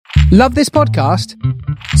Love this podcast?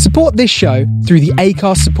 Support this show through the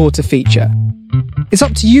Acast supporter feature. It's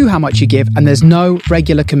up to you how much you give, and there's no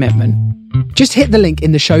regular commitment. Just hit the link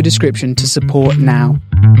in the show description to support now.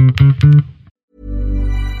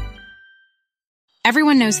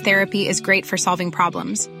 Everyone knows therapy is great for solving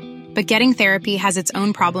problems, but getting therapy has its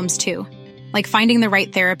own problems too, like finding the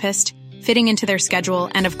right therapist, fitting into their schedule,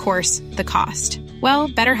 and of course, the cost. Well,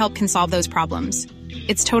 BetterHelp can solve those problems.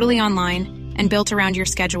 It's totally online and built around your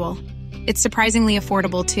schedule. It's surprisingly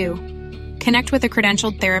affordable too. Connect with a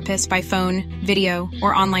credentialed therapist by phone, video,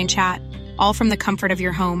 or online chat, all from the comfort of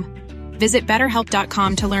your home. Visit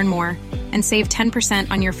BetterHelp.com to learn more and save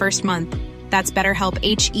 10% on your first month. That's BetterHelp,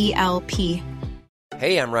 H-E-L-P.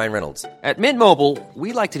 Hey, I'm Ryan Reynolds. At Mint Mobile,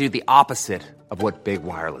 we like to do the opposite of what Big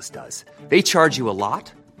Wireless does. They charge you a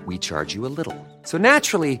lot, we charge you a little. So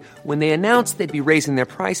naturally, when they announced they'd be raising their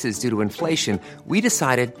prices due to inflation, we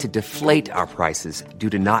decided to deflate our prices due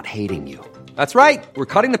to not hating you. That's right. We're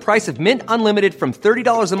cutting the price of Mint Unlimited from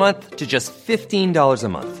 $30 a month to just $15 a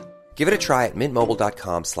month. Give it a try at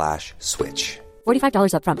mintmobile.com/switch.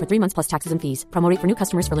 $45 up front for 3 months plus taxes and fees. Promo rate for new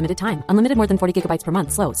customers for limited time. Unlimited more than 40 gigabytes per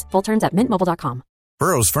month slows. Full terms at mintmobile.com.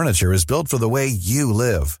 Burrow's furniture is built for the way you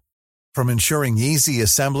live. From ensuring easy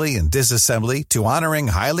assembly and disassembly to honoring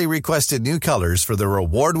highly requested new colors for their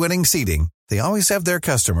award-winning seating, they always have their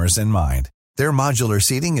customers in mind. Their modular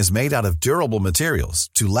seating is made out of durable materials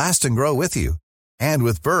to last and grow with you. And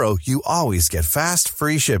with Burrow, you always get fast,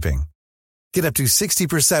 free shipping. Get up to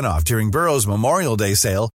 60% off during Burrow's Memorial Day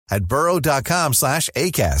sale at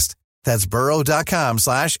burrow.com/ACAST. That's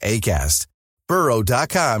burrow.com/ACAST.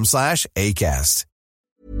 burrow.com/ACAST.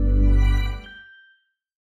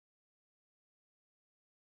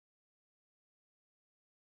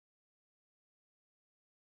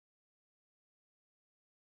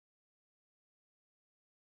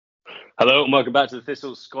 Hello and welcome back to the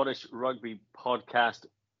Thistle Scottish Rugby Podcast.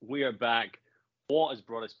 We are back. What has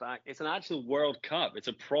brought us back? It's an actual World Cup. It's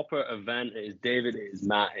a proper event. It is David, it is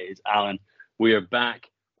Matt, it is Alan. We are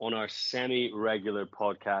back on our semi-regular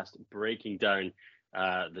podcast, breaking down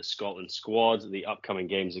the Scotland squad, the upcoming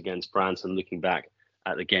games against France, and looking back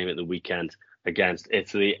at the game at the weekend against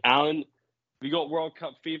Italy. Alan, have you got World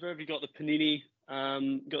Cup fever? Have you got the Panini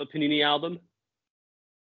album?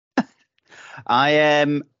 I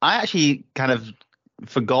actually kind of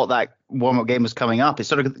forgot that warm-up game was coming up. It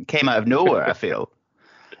sort of came out of nowhere, I feel.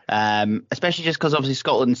 Especially just because obviously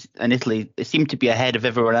Scotland and Italy, they seemed to be ahead of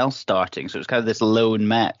everyone else starting. So it was kind of this lone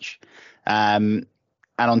match. And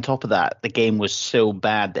on top of that, the game was so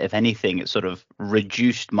bad that if anything, it sort of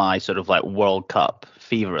reduced my sort of like World Cup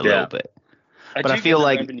fever a little bit. But I feel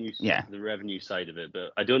like, the revenue side of it,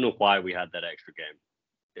 but I don't know why we had that extra game.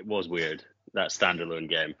 It was weird, that standalone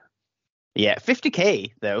game. Yeah,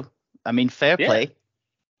 50K though. I mean, fair play.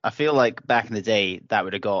 I feel like back in the day, that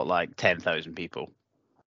would have got like 10,000 people.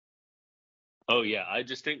 Oh yeah, I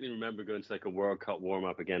distinctly remember going to like a World Cup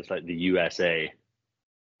warm-up against like the USA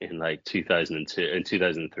in like 2002 and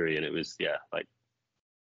 2003, and it was like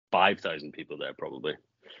 5,000 people there probably.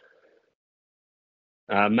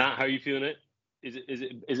 Matt, how are you feeling it?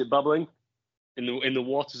 Is it bubbling in the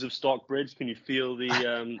waters of Stockbridge? Can you feel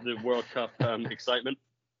the World Cup excitement?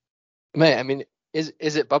 Mate, I mean, is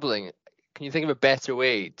it bubbling? Can you think of a better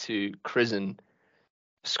way to christen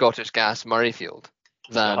Scottish Gas Murrayfield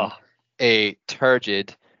than a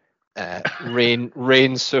turgid,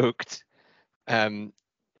 rain-soaked,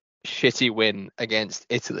 shitty win against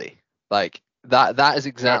Italy? Like that is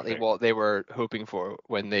exactly what they were hoping for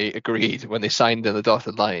when they signed on the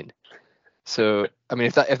dotted line. So, I mean,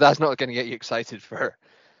 if that's not going to get you excited for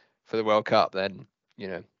the World Cup, then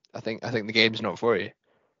I think the game's not for you.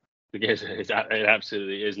 It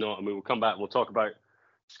absolutely is not. I mean, we'll come back and we'll talk about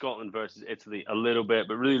Scotland versus Italy a little bit,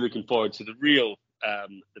 but really looking forward to the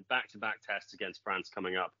back-to-back tests against France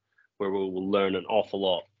coming up, where we'll learn an awful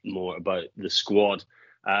lot more about the squad.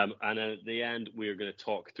 And at the end, we are going to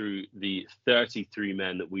talk through the 33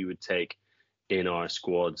 men that we would take in our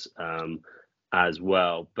squads as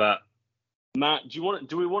well. But Matt,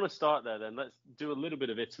 do we want to start there then? Let's do a little bit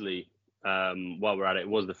of Italy while we're at it. It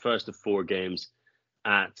was the first of 4 games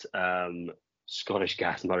at Scottish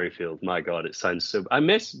Gas Murrayfield. My God, it sounds so... I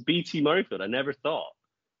miss BT Murrayfield. I never thought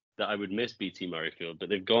that I would miss BT Murrayfield, but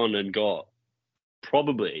they've gone and got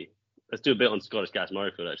probably... Let's do a bit on Scottish Gas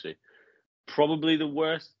Murrayfield, actually. Probably the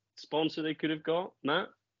worst sponsor they could have got. Matt,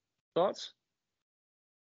 thoughts?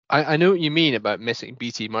 I know what you mean about missing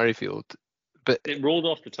BT Murrayfield, but... It rolled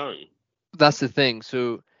off the tongue. That's the thing.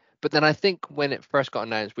 So... But then I think when it first got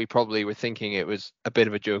announced, we probably were thinking it was a bit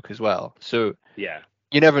of a joke as well. So yeah,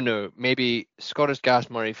 you never know. Maybe Scottish Gas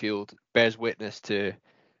Murrayfield bears witness to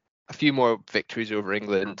a few more victories over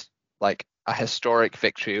England, like a historic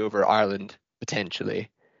victory over Ireland potentially,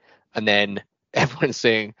 and then everyone's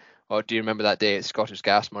saying, "Oh, do you remember that day at Scottish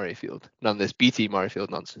Gas Murrayfield?" None of this BT Murrayfield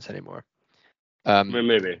nonsense anymore.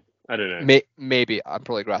 Maybe. I don't know. Maybe I'm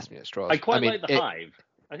probably grasping at straws. I quite like the Hive.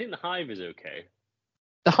 I think the Hive is okay.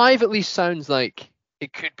 The Hive at least sounds like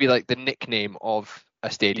it could be like the nickname of a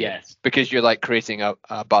stadium. Yes. Because you're like creating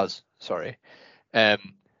a buzz. Sorry.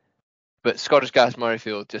 But Scottish Gas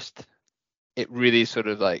Murrayfield it really sort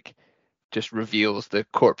of like just reveals the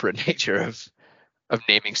corporate nature of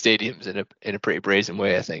naming stadiums in a pretty brazen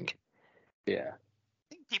way, I think. Yeah.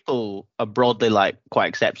 I think people are broadly like quite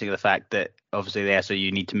accepting of the fact that obviously the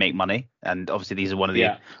SOU need to make money, and obviously these are one of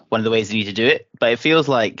the ways they need to do it. But it feels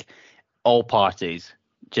like all parties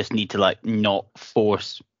just need to like not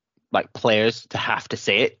force like players to have to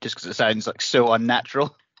say it just because it sounds like so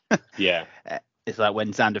unnatural. Yeah. It's like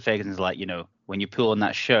when Xander Ferguson's like, when you pull on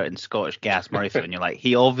that shirt in Scottish Gas Murrayfield, and you're like,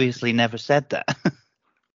 he obviously never said that.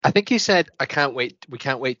 I think he said, we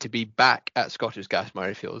can't wait to be back at Scottish Gas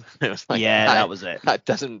Murrayfield. It was like, yeah, that was it. That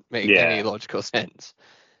doesn't make any logical sense.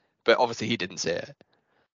 But obviously he didn't say it.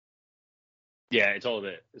 Yeah, it's all a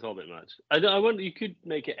bit much. I wonder, you could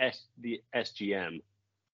make it the SGM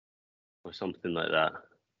or something like that,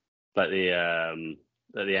 like the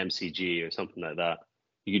MCG or something like that.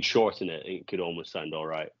 You could shorten it; it could almost sound all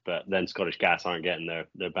right. But then Scottish Gas aren't getting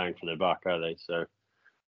their bang for their buck, are they? So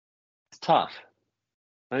it's tough.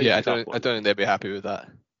 I don't think they'd be happy with that.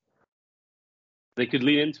 They could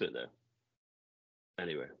lean into it though.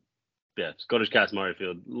 Anyway, yeah, Scottish Gas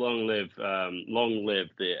Murrayfield, long live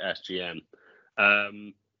the SGM.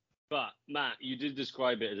 But Matt, you did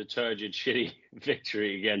describe it as a turgid, shitty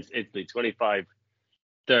victory against Italy,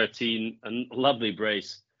 25-13, a lovely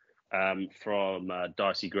brace from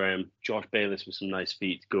Darcy Graham. Josh Bayliss with some nice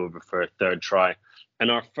feet to go over for a third try. And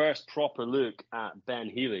our first proper look at Ben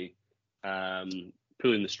Healy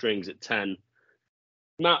pulling the strings at 10.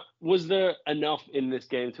 Matt, was there enough in this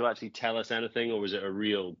game to actually tell us anything, or was it a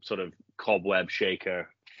real sort of cobweb shaker,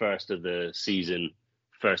 first of the season,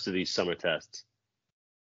 first of these summer tests?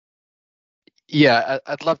 Yeah,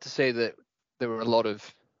 I'd love to say that there were a lot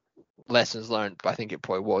of lessons learned, but I think it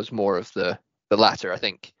probably was more of the latter. I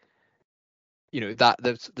think, that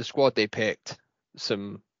the squad they picked,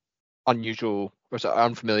 some unusual or sort of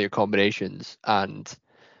unfamiliar combinations, and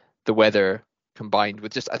the weather combined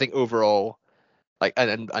with just, I think overall, like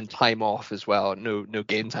and time off as well. No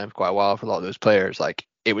game time for quite a while for a lot of those players. Like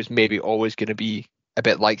it was maybe always going to be a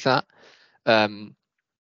bit like that.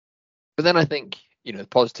 But then I think, the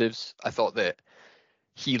positives, I thought that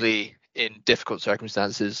Healy in difficult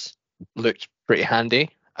circumstances looked pretty handy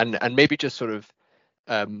and maybe just sort of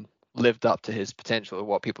lived up to his potential of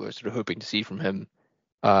what people are sort of hoping to see from him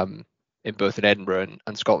in both in Edinburgh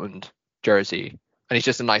and Scotland jersey. And he's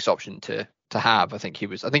just a nice option to have. I think he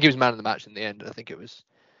was man of the match in the end. I think it was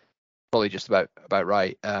probably just about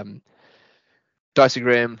right. Darcy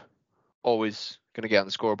Graham, always going to get on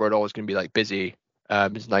the scoreboard, always going to be like busy.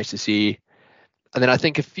 It's nice to see. And then I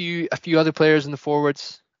think a few other players in the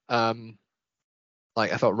forwards. Like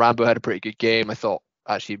I thought Rambo had a pretty good game. I thought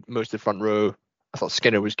actually most of the front row, I thought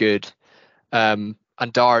Skinner was good. And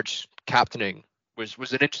Darge captaining was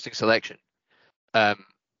an interesting selection. And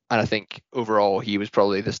I think overall he was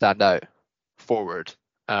probably the standout forward.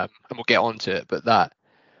 And we'll get on to it, but that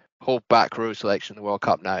whole back row selection in the World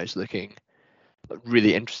Cup now is looking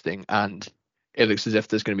really interesting, and it looks as if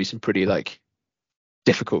there's going to be some pretty like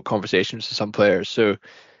difficult conversations with some players. So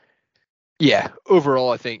yeah,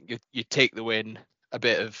 overall I think you take the win, a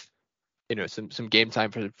bit of some game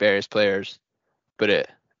time for various players, but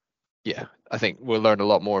I think we'll learn a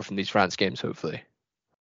lot more from these France games hopefully.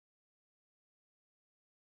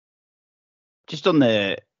 Just on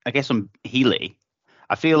on Healy,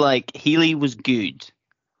 I feel like Healy was good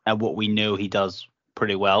at what we know he does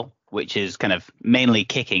pretty well, which is kind of mainly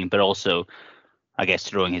kicking, but also, I guess,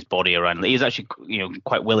 throwing his body around. He was actually,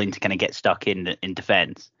 quite willing to kind of get stuck in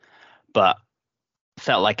defense, but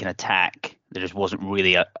felt like an attack. There just wasn't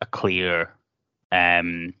really a clear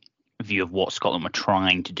view of what Scotland were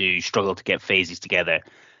trying to do, struggled to get phases together.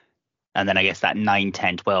 And then I guess that 9,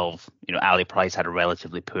 10, 12, Ali Price had a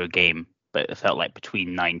relatively poor game, but it felt like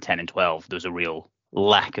between 9, 10 and 12, there was a real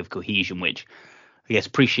lack of cohesion, which I guess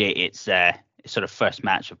appreciate its sort of first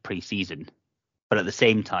match of pre-season. But at the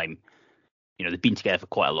same time, they've been together for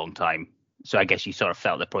quite a long time. So I guess you sort of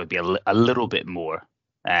felt there'd probably be a little bit more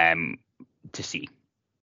to see.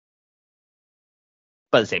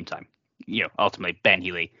 But at the same time, ultimately Ben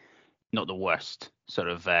Healy, not the worst sort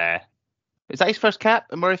of. Is that his first cap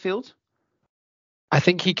at Murrayfield? I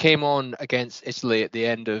think he came on against Italy at the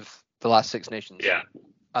end of the last Six Nations. Yeah.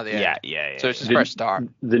 At the end. Yeah. So it's his first start.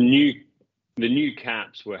 The new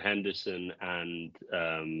caps were Henderson and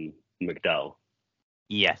McDowell.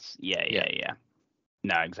 Yes. Yeah.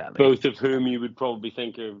 No, exactly. Both of whom you would probably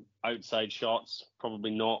think are outside shots,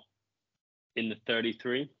 probably not in the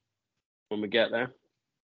 33 when we get there.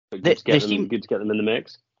 But good to get them in the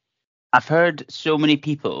mix. I've heard so many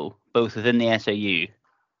people, both within the SOU,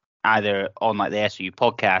 either on like the SOU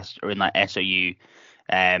podcast or in like SOU,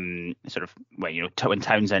 sort of when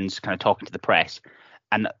Townsend's kind of talking to the press,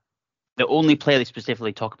 and the only player they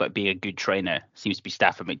specifically talk about being a good trainer seems to be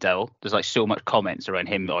Stafford McDowell. There's like so much comments around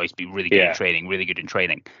him that he's been really good in training, really good in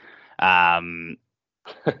training.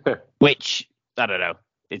 Which I don't know.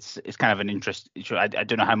 It's kind of an interest. I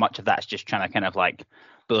don't know how much of that's just trying to kind of like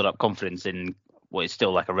build up confidence in what is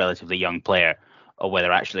still like a relatively young player, or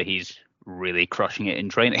whether actually he's really crushing it in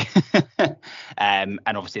training. And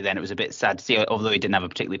obviously then it was a bit sad to see, although he didn't have a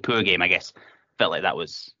particularly poor game, I guess felt like that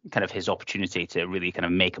was kind of his opportunity to really kind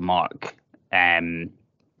of make a mark. And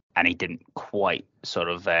he didn't quite sort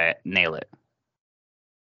of nail it.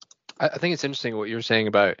 I think it's interesting what you were saying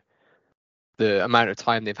about the amount of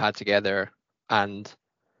time they've had together and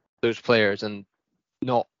those players, and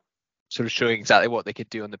not sort of showing exactly what they could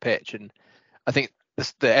do on the pitch. And I think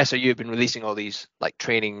the SRU have been releasing all these like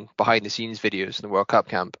training behind the scenes videos in the World Cup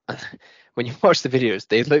camp. And when you watch the videos,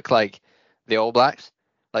 they look like the All Blacks.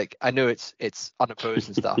 Like, I know it's unopposed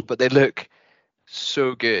and stuff, but they look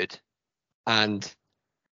so good. And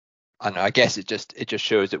I don't know, I guess it just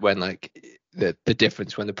shows it when like the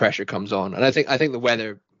difference when the pressure comes on. And I think the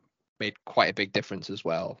weather made quite a big difference as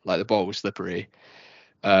well. Like, the ball was slippery.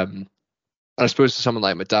 And I suppose to someone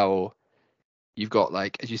like McDowell, you've got,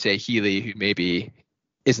 like, as you say, Healy, who maybe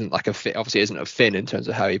isn't like obviously isn't a Finn in terms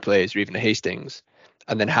of how he plays, or even a Hastings,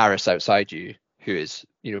 and then Harris outside you, who is,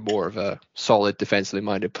 more of a solid defensively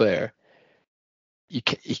minded player.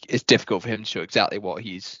 It's difficult for him to show exactly what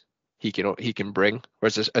he can bring.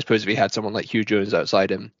 Whereas I suppose if he had someone like Hugh Jones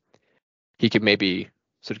outside him, he could maybe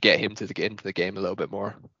sort of get him to get into the game a little bit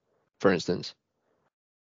more, for instance.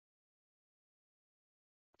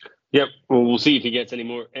 Yep. Well, we'll see if he gets any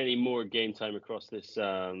more game time across this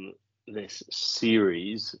this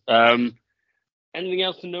series. Anything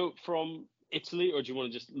else to note from Italy, or do you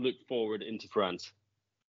want to just look forward into France?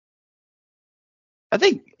 I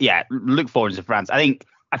think, look forward to France. I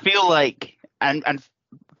feel like, and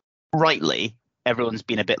rightly, everyone's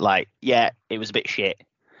been a bit like, it was a bit shit,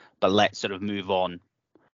 but let's sort of move on.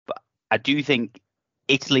 But I do think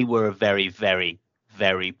Italy were a very, very,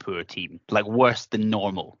 very poor team, like worse than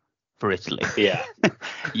normal for Italy. Yeah.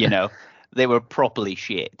 They were properly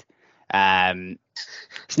shit.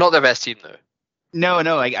 It's not their best team, though. No,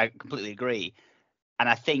 I completely agree. And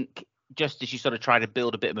I think just as you sort of try to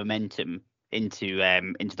build a bit of momentum into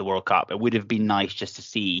the World Cup, it would have been nice just to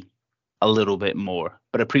see a little bit more.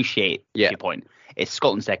 But appreciate your point. It's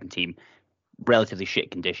Scotland's second team, relatively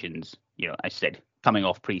shit conditions. I said coming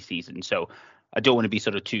off pre-season, so I don't want to be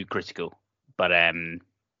sort of too critical. But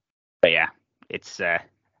yeah, it's a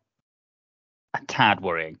tad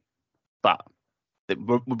worrying. But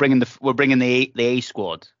we're bringing the A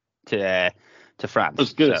squad to France. I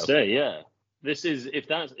was going to say, this is if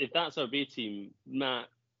that's our B team, Matt.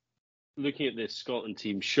 Looking at this Scotland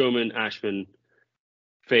team: Showman, Ashman,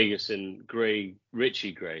 Fagerson, Gray,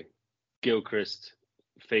 Richie Gray, Gilchrist,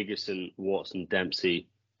 Fagerson, Watson, Dempsey,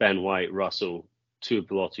 Ben White, Russell,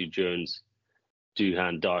 Tuipulotu, Jones,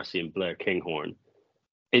 Doohan, Darcy, and Blair Kinghorn.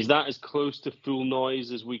 Is that as close to full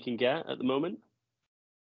noise as we can get at the moment?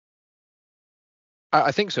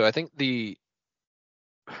 I think so. I think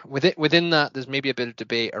within that, there's maybe a bit of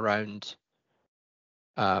debate around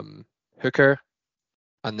Hooker,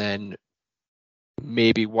 and then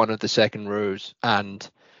maybe one of the second rows, and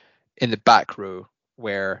in the back row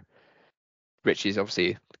where Richie's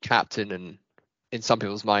obviously captain and in some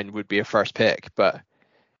people's mind would be a first pick. But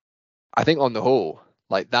I think on the whole,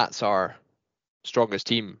 like, that's our strongest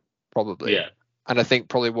team probably. Yeah. And I think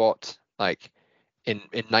probably what, like, in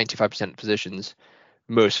 95% of positions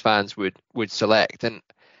most fans would select. And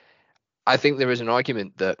I think there is an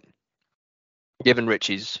argument that given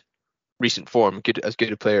Richie's recent form, as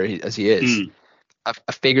good a player as he is, a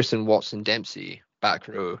Fagerson, Watson, Dempsey back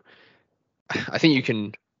row, I think you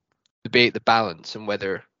can debate the balance and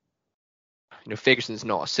whether, Fagerson's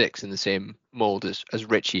not a 6 in the same mold as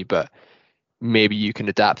Richie, but maybe you can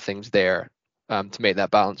adapt things there to make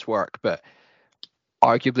that balance work. But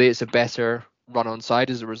arguably it's a better run on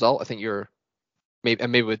side as a result. I think you're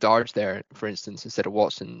maybe with Darge there, for instance, instead of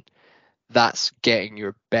Watson, that's getting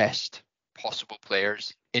your best possible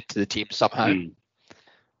players into the team somehow.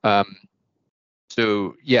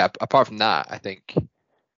 So yeah, apart from that, I think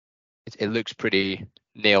it looks pretty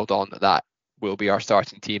nailed on that will be our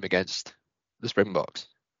starting team against the Springboks.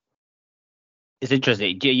 It's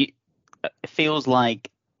interesting. It feels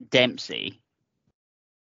like Dempsey,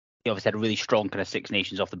 he obviously had a really strong kind of Six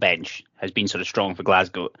Nations off the bench, has been sort of strong for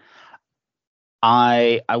Glasgow.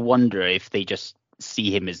 I wonder if they just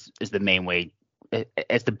see him as the main way,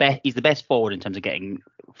 as the best. He's the best forward in terms of getting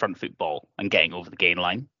front foot ball and getting over the gain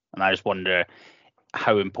line. And I just wonder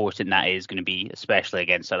how important that is going to be, especially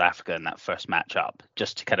against South Africa in that first matchup,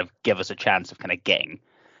 just to kind of give us a chance of kind of getting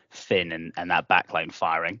Finn and that backline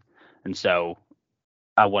firing. And so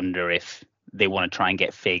I wonder if they want to try and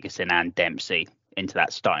get Ferguson and Dempsey into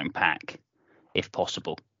that starting pack, if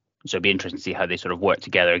possible. So it'd be interesting to see how they sort of work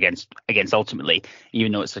together against ultimately,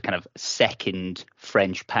 even though it's a kind of second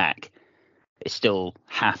French pack, it's still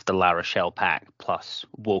half the La Rochelle pack plus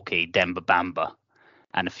Woke, Demba Bamba,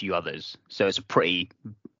 and a few others. So it's a pretty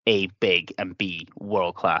A, big, and B,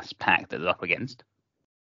 world-class pack that they're up against.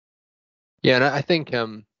 Yeah, and I think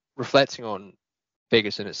reflecting on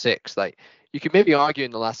Ferguson at 6, like you could maybe argue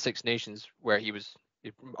in the last Six Nations where he was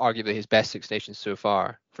arguably his best Six Nations so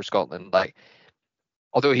far for Scotland, like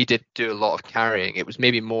although he did do a lot of carrying, it was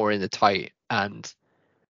maybe more in the tight, and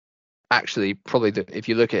actually probably if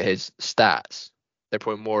you look at his stats, they're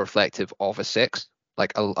probably more reflective of a 6,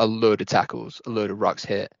 like a load of tackles, a load of rucks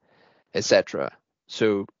hit, etc.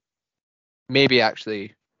 So maybe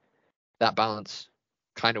actually that balance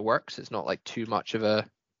kind of works. It's not like too much of a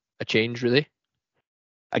change, really.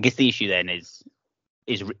 I guess the issue then is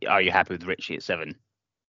are you happy with Ritchie at 7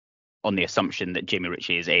 on the assumption that Jamie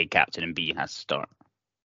Ritchie is A, captain, and B, has to start?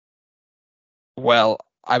 Well,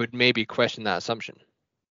 I would maybe question that assumption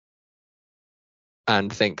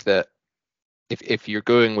and think that if you're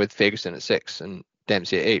going with Ferguson at 6 and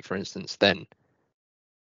Dempsey at 8, for instance, then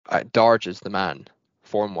Darge is the man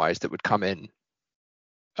form-wise that would come in.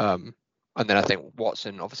 And then I think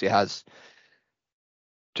Watson obviously has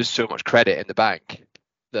just so much credit in the bank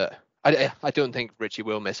that I don't think Ritchie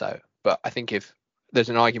will miss out. But I think if there's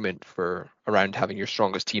an argument for around having your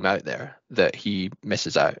strongest team out there, that he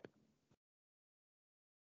misses out.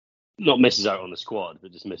 Not misses out on the squad,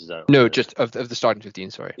 but just misses out. No, just of the starting 15.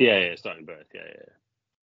 Sorry. Yeah, starting berth. Yeah.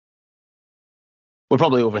 We're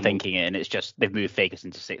probably overthinking it, and it's just they've moved Ferguson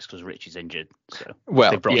to 6 because Ritchie's injured. So well,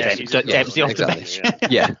 they brought Dempsey off the bench.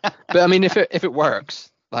 Yeah, but I mean, if it works,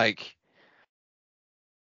 like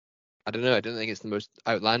I don't know, I don't think it's the most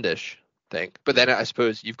outlandish thing. But then I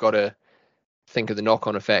suppose you've got to think of the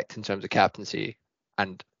knock-on effect in terms of captaincy,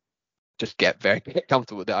 and just get very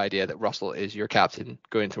comfortable with the idea that Russell is your captain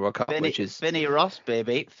going to World Cup, which is Vinny Ross,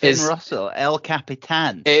 baby. Finn Russell, El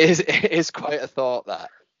Capitan. It is quite a thought that.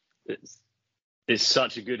 It's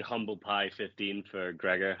such a good humble pie 15 for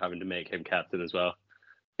Gregor, having to make him captain as well.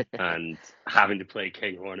 And having to play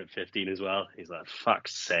Kinghorn at 15 as well. He's like,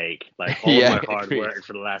 fuck's sake. Like, all of my hard work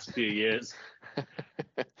for the last few years.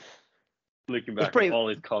 Looking back at all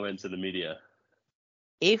his comments in the media.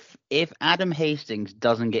 If Adam Hastings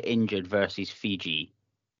doesn't get injured versus Fiji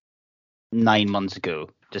 9 months ago,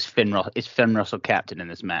 is Finn Russell captain in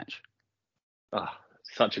this match? Oh,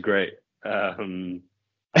 such a great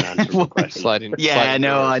answer question.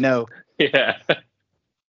 I know. Yeah.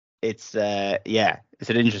 It's it's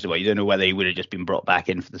an interesting one. You don't know whether he would have just been brought back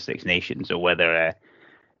in for the Six Nations or whether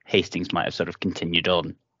Hastings might have sort of continued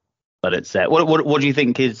on. But it's what do you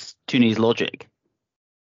think is Tooney's logic?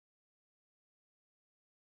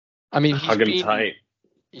 I mean, hug him tight.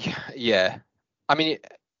 Yeah. I mean,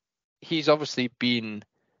 he's obviously been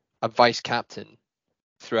a vice captain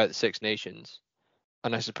throughout the Six Nations,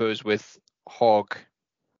 and I suppose with Hogg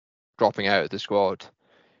dropping out of the squad,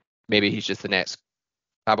 maybe he's just the next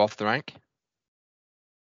cab off the rank.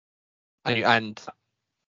 And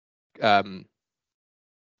but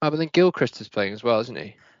then Gilchrist is playing as well, isn't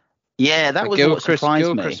he? Yeah, that was what surprised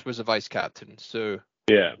me. Gilchrist was a vice captain, so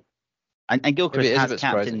yeah. And Gilchrist has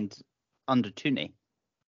captained under Tooney.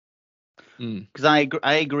 Because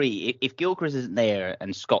I agree. If Gilchrist isn't there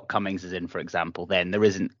and Scott Cummings is in, for example, then there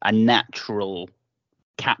isn't a natural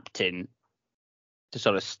captain to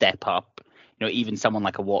sort of step up. You know, even someone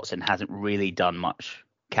like a Watson hasn't really done much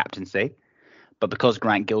captaincy. But because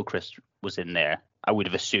Grant Gilchrist was in there, I would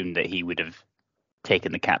have assumed that he would have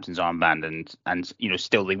taken the captain's armband and you know,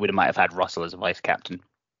 still they might have had Russell as a vice captain.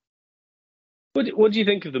 What do you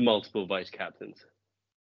think of the multiple vice captains?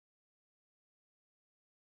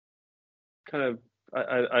 Kind of,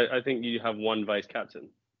 I think you have one vice captain,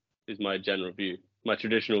 is my general view, my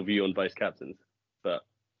traditional view on vice captains. But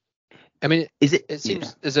I mean, it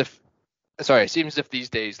seems as if these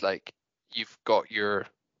days, like, you've got your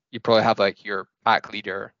you probably have like your pack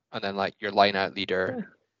leader and then like your line out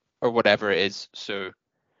leader or whatever it is. So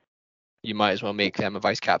you might as well make them a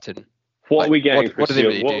vice captain. What are we getting what do they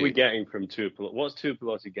really what do? are we getting from Tuipulotu? What's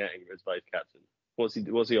Tuipulotu getting as vice captain? What's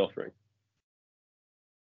he offering?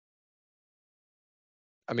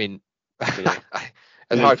 I mean, Yeah.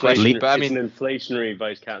 it's a hard question, but I it's mean, an inflationary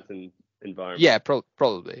vice captain environment. yeah,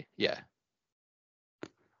 probably, yeah.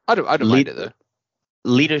 I don't mind it though.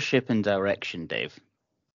 Leadership and direction, Dave.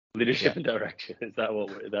 Leadership and direction. Is that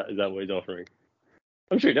what he's offering?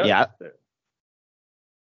 I'm sure he does. Yeah.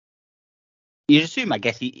 You'd assume, I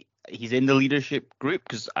guess he's in the leadership group,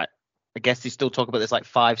 because I guess they still talk about this like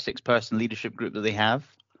 5-6 person leadership group that they have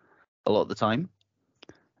a lot of the time.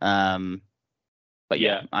 But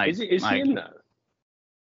yeah, is he in that?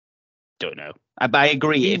 Don't know. I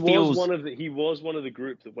agree. He was one of the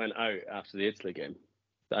group that went out after the Italy game.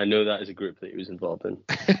 I know that is a group that he was involved in.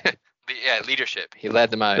 Yeah, leadership. He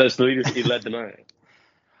led them out. That's the leadership. He led them out.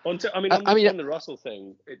 On the Russell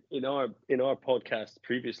thing, in our podcast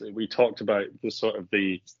previously, we talked about the sort of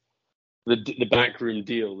the backroom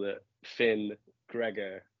deal that Finn,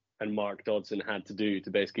 Gregor, and Mark Dodson had to do to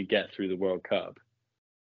basically get through the World Cup,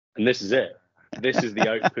 and this is it. This is the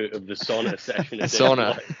output of the sauna session.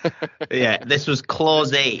 Sauna. Yeah, this was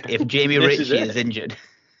clause 8. If Jamie Ritchie is injured.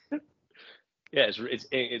 Yeah,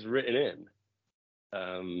 it's written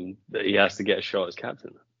in that he has to get a shot as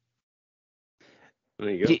captain. There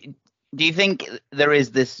you go. Do you think there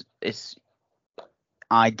is this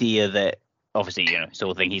idea that, obviously,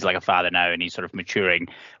 sort of thing, he's like a father now and he's sort of maturing,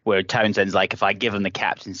 where Townsend's like, if I give him the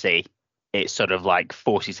captaincy, it sort of like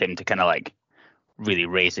forces him to kind of like really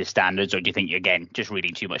raise his standards? Or do you think you're, again, just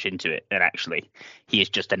reading too much into it and actually he is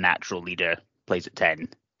just a natural leader, plays at 10,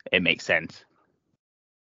 it makes sense?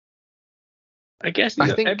 I guess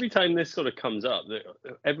every time this sort of comes up,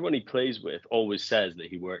 everyone he plays with always says that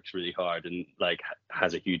he works really hard and like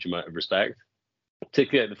has a huge amount of respect.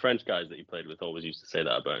 Particularly the French guys that he played with always used to say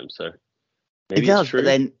that about him. So maybe it's true.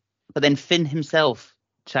 But then Finn himself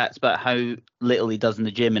chats about how little he does in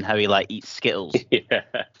the gym and how he like eats Skittles. Yeah.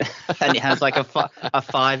 And he has like a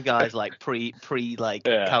Five Guys like pre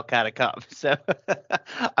Calcutta Cup. So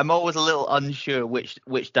I'm always a little unsure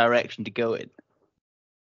which direction to go in.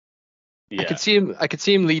 Yeah. I could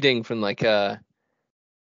see him leading from like a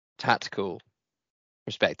tactical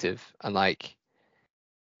perspective and like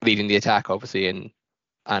leading the attack, obviously,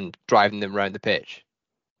 and driving them around the pitch.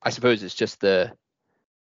 I suppose it's just when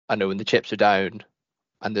the chips are down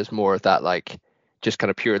and there's more of that like just kind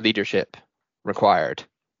of pure leadership required.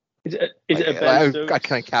 Is it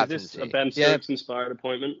a Ben Stokes inspired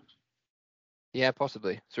appointment? Yeah,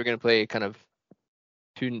 possibly. So we're going to play kind of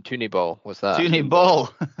Toonie ball. What's that? Toonie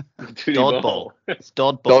ball. Dodd ball. It's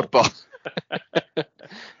Dodd ball. Dodd ball.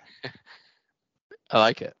 I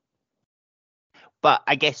like it. But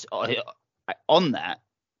I guess on that,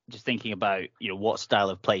 just thinking about what style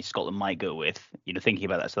of play Scotland might go with, thinking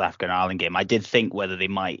about that South Africa and Ireland game, I did think whether they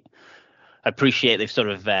might appreciate they've sort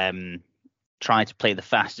of tried to play the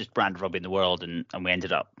fastest brand of rugby in the world, and we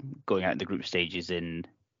ended up going out in the group stages in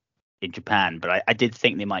Japan. But I did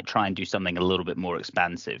think they might try and do something a little bit more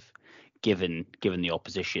expansive, given the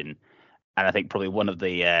opposition. And I think probably one of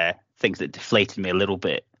the things that deflated me a little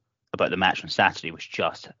bit about the match on Saturday was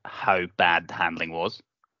just how bad the handling was.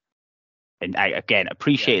 And I, again,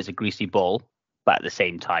 appreciate it's a greasy ball, but at the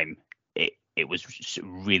same time, it was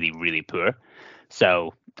really, really poor.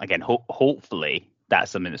 So, again, hopefully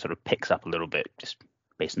that's something that sort of picks up a little bit, just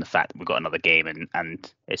based on the fact that we've got another game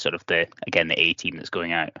and it's sort of the A team that's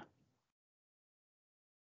going out.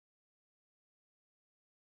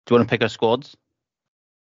 Do you want to pick our squads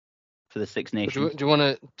for the Six Nations? Do you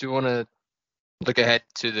want to look ahead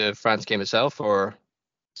to the France game itself, or?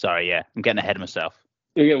 Sorry, yeah, I'm getting ahead of myself.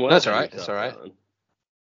 That's all right. That's all right.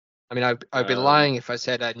 I mean, I'd be lying if I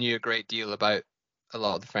said I knew a great deal about a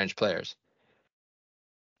lot of the French players.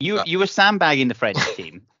 You were sandbagging the French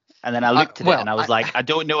team, and then I looked at it and I was like, I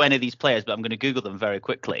don't know any of these players, but I'm going to Google them very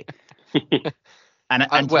quickly. and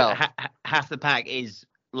half the pack is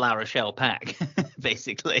La Rochelle pack,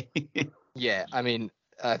 basically. Yeah, I mean,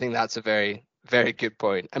 I think that's a very, very good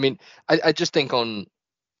point. I mean, I just think on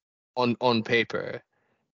paper,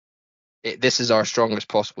 this is our strongest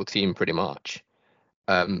possible team, pretty much.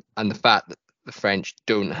 And the fact that the French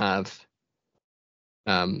don't have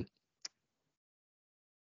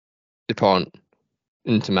Dupont,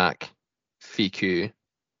 Ntamak, Ficou,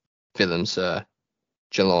 Willems,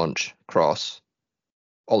 Jelonch, Cross,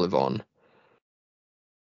 Olivon.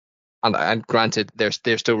 And granted, they're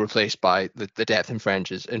still replaced by the depth in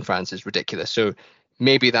France is ridiculous. So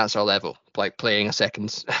maybe that's our level, like playing a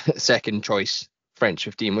second choice French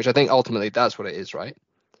 15, which I think ultimately that's what it is, right?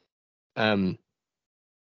 But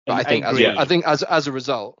I think as a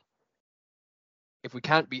result, if we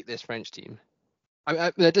can't beat this French team,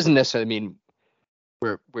 that doesn't necessarily mean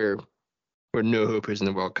we're no hopers in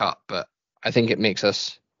the World Cup, but I think it makes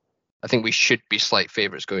us. I think we should be slight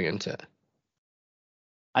favourites going into it.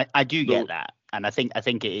 I do get that, and I think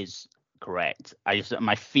it is correct.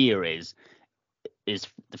 My fear is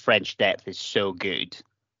the French depth is so good,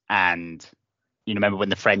 and you remember when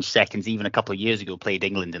the French seconds, even a couple of years ago, played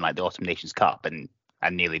England in like the Autumn Nations Cup and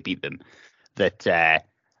nearly beat them. That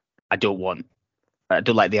I don't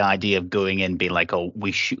like the idea of going in being like, oh,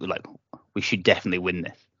 we should definitely win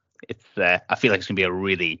this. It's I feel like it's gonna be a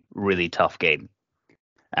really, really tough game.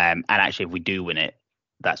 And actually, if we do win it,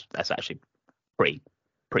 that's actually pretty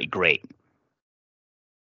great.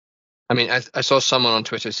 I mean, I saw someone on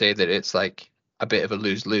Twitter say that it's like a bit of a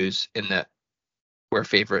lose-lose in that we're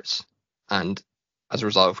favourites, and as a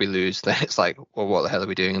result, if we lose, then it's like, well, what the hell are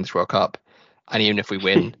we doing in this World Cup? And even if we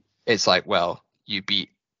win, it's like, well, you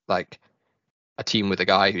beat like a team with a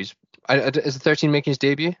guy who's is the 13 making his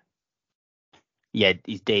debut? Yeah,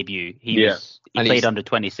 his debut. He played under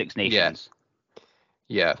 26 nations.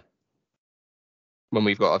 Yeah. When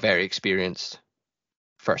we've got a very experienced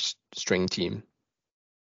first string team.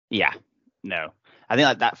 Yeah, no. I think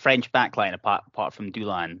like that French backline, apart from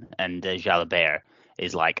Dulin and Jalabert,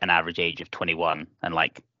 is like an average age of 21 and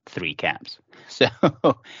like 3 caps. So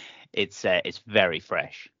it's very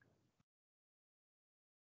fresh.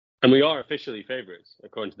 And we are officially favourites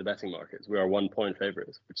according to the betting markets. We are 1 point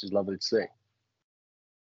favourites, which is lovely to see.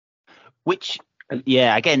 Which,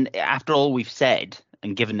 yeah, again, after all we've said,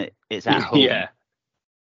 and given that it's at home,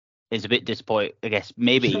 is a bit disappointing. I guess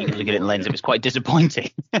maybe you can look at it in the lens of it's quite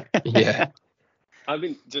disappointing. Yeah. I've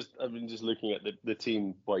been just looking at the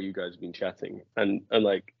team while you guys have been chatting, and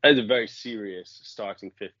like it's a very serious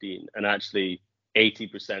starting 15, and actually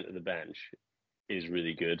 80% of the bench is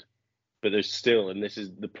really good. But there's still, and this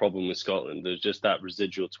is the problem with Scotland, there's just that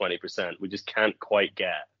residual 20%. We just can't quite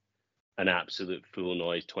get an absolute full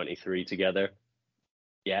noise 23 together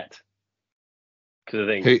yet. Because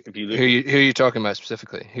I think if you look, who are you talking about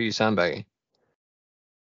specifically? Who are you sandbagging?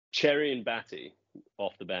 Cherry and Batty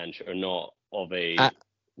off the bench are not of they're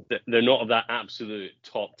not of that absolute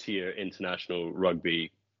top tier international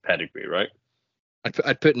rugby pedigree, right?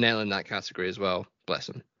 I'd put Nell in that category as well. Bless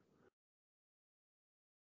him.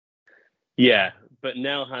 Yeah, but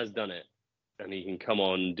Nell has done it, and he can come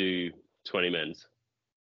on and do 20 minutes.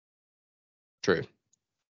 True.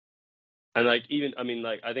 And like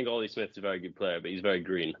I think Ollie Smith's a very good player, but he's very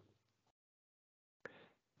green.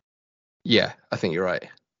 Yeah, I think you're right.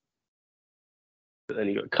 But then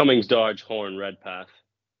you got Cummings, Darge, Horn, Redpath.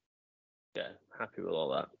 Yeah, happy with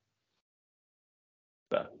all that.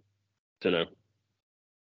 But don't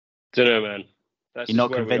know, man. You're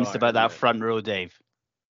not convinced about that front row, Dave.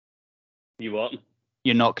 You what?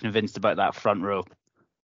 You're not convinced about that front row.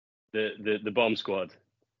 The bomb squad.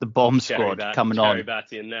 The bomb squad coming on. Cherry,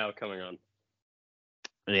 Batty, and now coming on.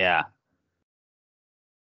 Yeah.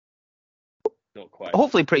 Not quite.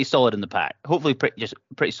 Hopefully pretty solid in the pack. Hopefully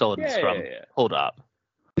pretty solid in the scrum. Yeah. Hold it up.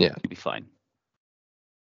 Yeah. It'll be fine.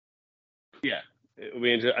 Yeah. It'll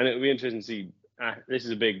be interesting to see. This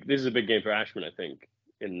is a big game for Ashman, I think,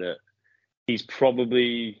 in that he's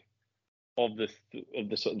probably of the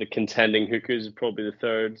sort of the contending hookers, probably the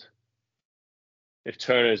third. If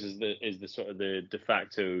Turner's is the sort of the de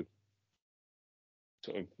facto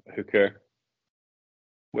sort of hooker,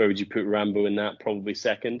 where would you put Rambo in that? Probably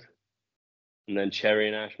second, and then Cherry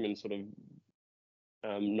and Ashman sort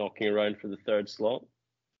of knocking around for the third slot.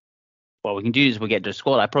 What we can do is we'll get to the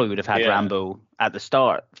squad. I probably would have had Rambo at the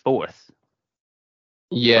start, fourth.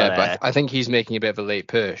 Yeah, but I think he's making a bit of a late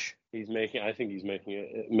push. I think he's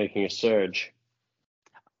making a surge.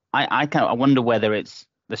 I wonder whether it's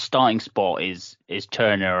the starting spot is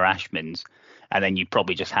Turner or Ashman's, and then you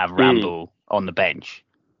probably just have Rambo on the bench.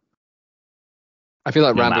 I feel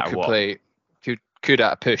like Rambo could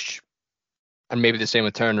at a push, and maybe the same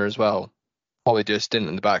with Turner as well. Probably do a stint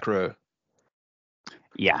in the back row.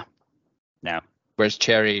 Yeah. No. Whereas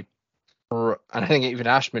Cherry, and I think even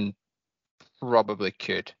Ashman probably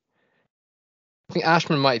could. I think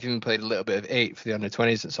Ashman might have even played a little bit of 8 for the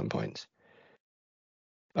under-20s at some points.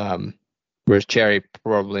 Whereas Cherry,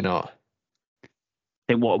 probably not. I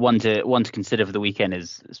think what one to consider for the weekend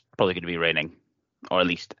is probably going to be raining, or at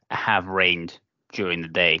least have rained during the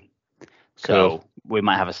day. So we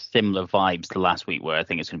might have a similar vibes to last week, where I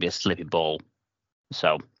think it's going to be a slippy ball.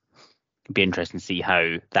 So it'd be interesting to see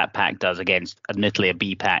how that pack does against, admittedly, a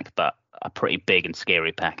B pack, but a pretty big and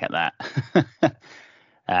scary pack at that.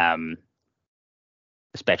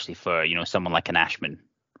 especially for someone like an Ashman,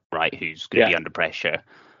 right, who's going to be under pressure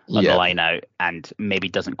on the line out, and maybe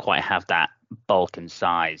doesn't quite have that bulk and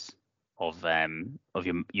size of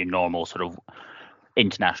your normal sort of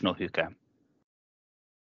international hooker.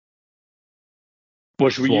 Well,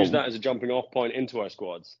 should we use that as a jumping off point into our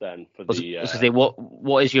squads then for the? I was gonna say,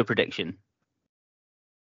 what is your prediction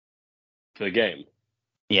for the game?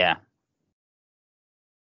 Yeah,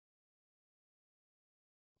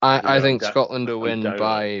 I think Scotland will win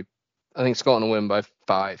by. I think Scotland will win by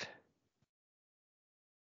 5.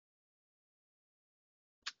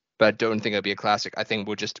 But I don't think it'll be a classic. I think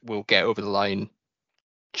we'll get over the line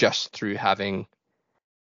just through having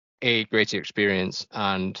a greater experience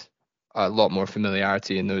and a lot more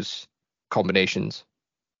familiarity in those combinations.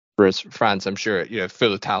 Whereas France, I'm sure,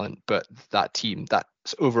 full of talent, but that team, that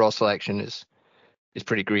overall selection is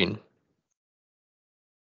pretty green.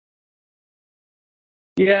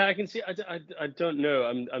 Yeah, I can see. I don't know.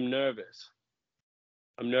 I'm nervous.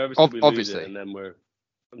 I'm nervous that we lose it, and then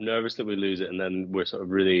I'm nervous that we lose it, and then we're sort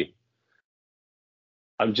of really.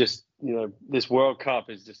 I'm just, this World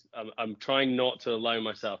Cup is just. I'm trying not to allow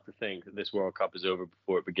myself to think that this World Cup is over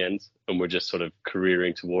before it begins, and we're just sort of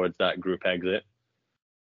careering towards that group exit.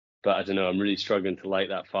 But I don't know. I'm really struggling to light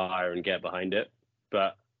that fire and get behind it.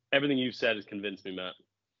 But everything you've said has convinced me, Matt.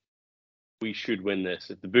 We should win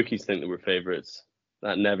this. If the bookies think that we're favourites,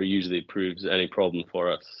 that never usually proves any problem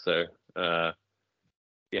for us. So,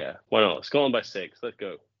 yeah, why not? Scotland by 6. Let's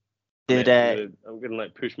go. I'm gonna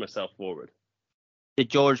push myself forward. Did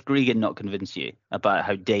George Gregan not convince you about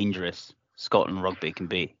how dangerous Scotland rugby can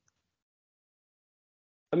be?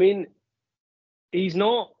 I mean, he's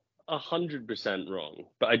not 100% wrong,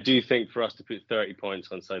 but I do think for us to put 30 points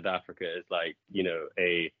on South Africa is like,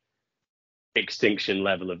 a extinction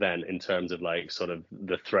level event in terms of like sort of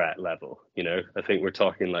the threat level. I think we're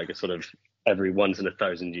talking like a sort of every once in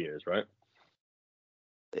 1,000 years, right?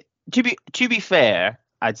 To be fair,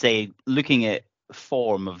 I'd say looking at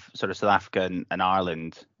form of sort of South Africa and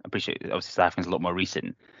Ireland, I appreciate obviously South Africa's a lot more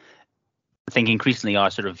recent. I think increasingly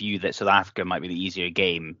our sort of view that South Africa might be the easier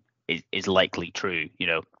game is likely true.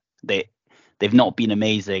 They've not been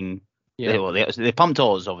amazing. Yeah. They pumped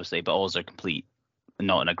Oz obviously, but Oz are complete,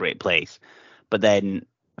 not in a great place. But then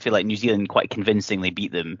I feel like New Zealand quite convincingly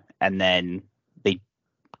beat them, and then they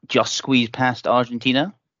just squeezed past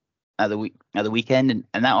Argentina at the weekend, and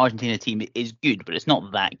that Argentina team is good, but it's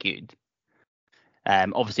not that good.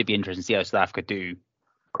 Obviously, it'd be interesting to see how South Africa do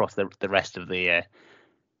across the rest of the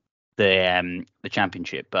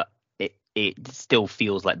championship, but it still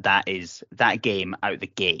feels like that game out the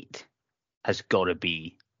gate has got to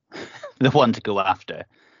be the one to go after,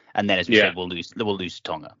 and then as we said, we'll lose to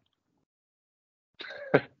Tonga.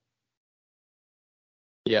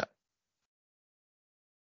 Yeah.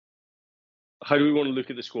 How do we want to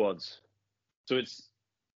look at the squads? So it's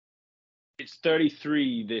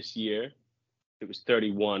 33 this year. It was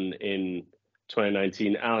 31 in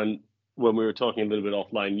 2019. Alan, when we were talking a little bit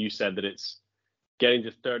offline, you said that it's getting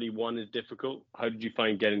to 31 is difficult. How did you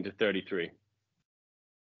find getting to 33?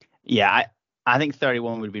 Yeah, I think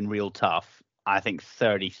 31 would have been real tough. I think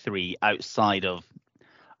 33, outside of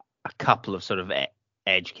a couple of sort of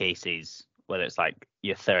edge cases, whether it's like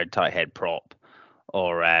your third tight head prop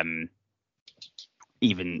or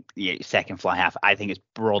even second fly half, I think it's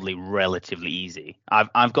broadly relatively easy.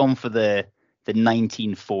 I've gone for the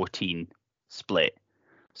 1914 split,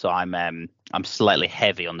 so I'm slightly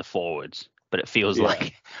heavy on the forwards, but it feels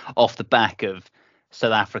like off the back of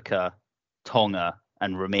South Africa, Tonga,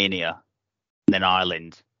 and Romania, and then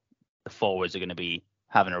Ireland, the forwards are going to be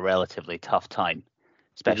having a relatively tough time,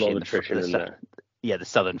 especially in the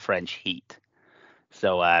southern French heat.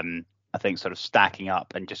 So I think sort of stacking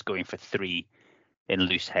up and just going for 3 in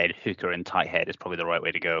loose head, hooker, and tight head is probably the right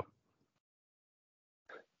way to go.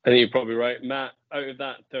 I think you're probably right, Matt. Out of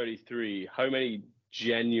that 33, how many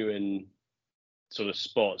genuine sort of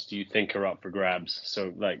spots do you think are up for grabs?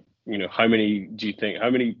 So, like, how many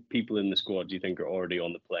people in the squad do you think are already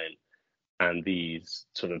on the plane? And these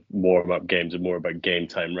sort of warm-up games are more about game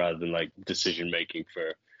time rather than like decision making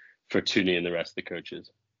for Tooney and the rest of the coaches.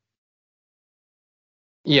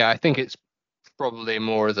 Yeah, I think it's probably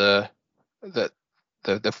more the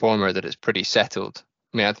former, that it's pretty settled.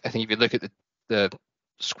 I mean, I think if you look at the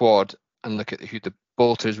squad and look at who the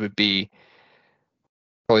bolters would be,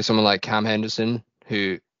 probably someone like Cam Henderson,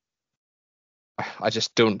 who I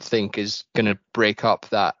just don't think is going to break up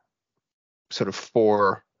that sort of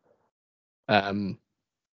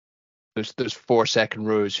those 4 second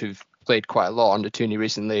rows who've played quite a lot under Tooney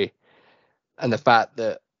recently, and the fact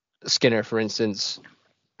that Skinner, for instance,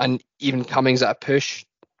 and even Cummings at a push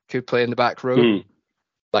could play in the back row.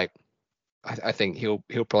 Like, I think he'll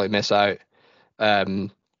probably miss out. I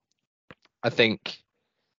think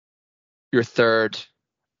your third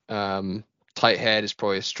tight head is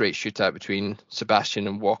probably a straight shootout between Sebastian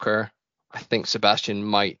and Walker. I think Sebastian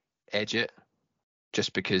might edge it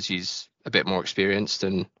just because he's a bit more experienced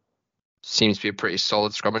and seems to be a pretty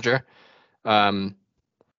solid scrummager. I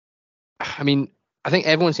mean, I think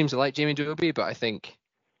everyone seems to like Jamie Doby, but I think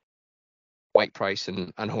White, Price,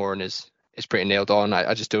 and Horan is pretty nailed on.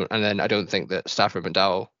 I just don't, and then I don't think that Stafford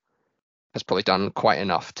McDowell has probably done quite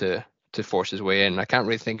enough to force his way in. I can't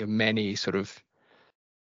really think of many sort of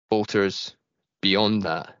bolters beyond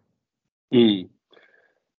that.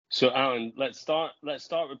 So Alan, let's start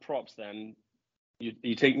with props then.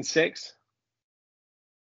 You taking 6?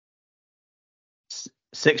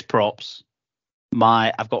 6 props.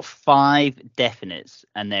 I've got 5 definites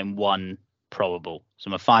and then 1 probable. So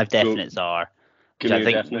my 5 definites are, which I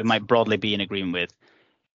think we might broadly be in agreement with: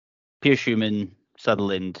 Pierce Schumann,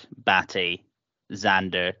 Sutherland, Batty,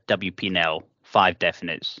 Xander, WP Nell. 5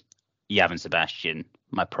 definites. Yavin Sebastian,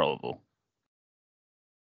 my probable.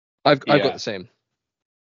 I've got the same.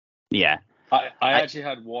 Yeah. I actually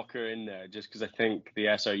had Walker in there just because I think the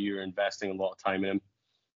SRU are investing a lot of time in him,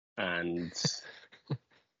 and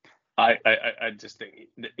I just think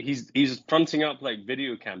he's fronting up like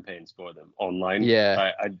video campaigns for them online.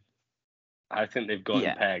 Yeah. I think they've got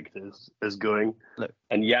him pegged as going. Look,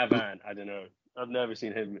 and Yavan, I don't know. I've never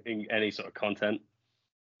seen him in any sort of content.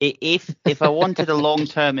 If I wanted a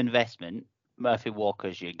long-term investment, Murphy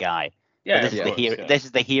Walker's your guy. Yeah, this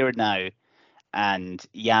is the here and now, and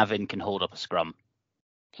Yavin can hold up a scrum.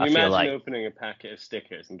 Can you imagine opening a packet of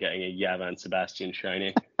stickers and getting a Yavan Sebastian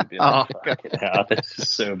shiny? Like, God. This is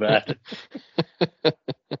so bad.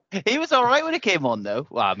 He was all right when it came on, though.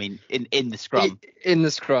 Well, I mean, in the scrum. In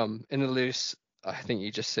the loose, I think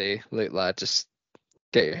you just say, look, lad, just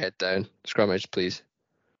get your head down. Scrummage, please.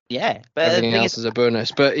 Yeah. But everything else is a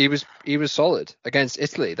bonus. But he was solid against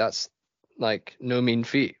Italy. That's like no mean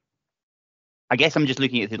feat. I guess I'm just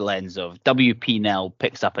looking at it through the lens of WP Nell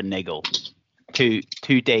picks up a niggle 2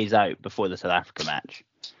 days out before the South Africa match.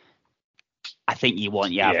 I think you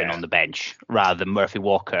want Yavin on the bench rather than Murphy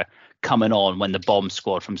Walker coming on when the bomb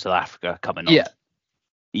squad from South Africa coming on. Yeah.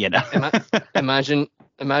 You know. Imagine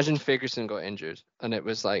Ferguson got injured and it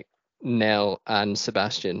was like Nell and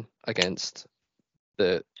Sebastian against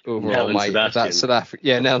the overall might of that South Africa.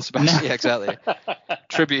 Yeah, Nell and Sebastian. Yeah, exactly.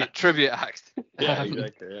 Tribute act. Yeah,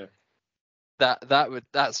 exactly. Yeah.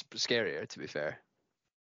 That's scarier, to be fair.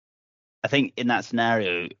 I think in that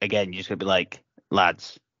scenario, again, you just gotta be like,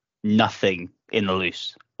 lads, nothing in the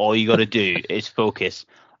loose. All you got to do is focus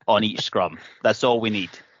on each scrum. That's all we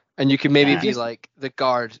need. And you can maybe be like the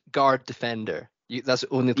guard defender. That's the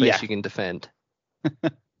only place you can defend.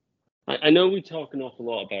 I know we talk an awful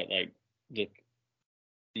lot about like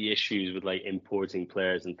the issues with like importing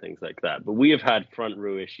players and things like that, but we have had front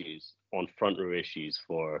row issues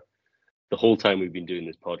for the whole time we've been doing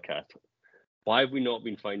this podcast. Why have we not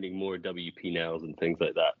been finding more WP Nells and things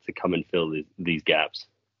like that to come and fill these gaps?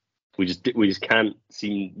 We just can't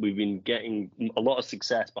seem. We've been getting a lot of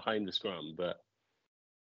success behind the scrum, but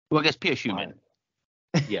I guess Pierce Schumann.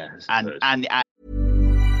 Yeah, and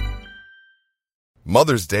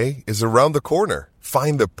Mother's Day is around the corner.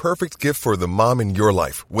 Find the perfect gift for the mom in your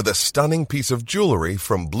life with a stunning piece of jewelry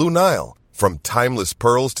from Blue Nile. From timeless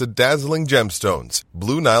pearls to dazzling gemstones,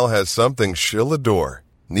 Blue Nile has something she'll adore.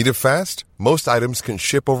 Need it fast? Most items can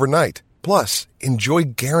ship overnight. Plus, enjoy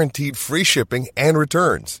guaranteed free shipping and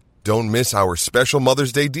returns. Don't miss our special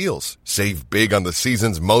Mother's Day deals. Save big on the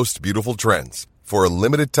season's most beautiful trends. For a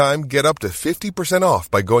limited time, get up to 50% off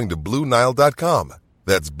by going to BlueNile.com.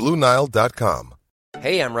 That's BlueNile.com.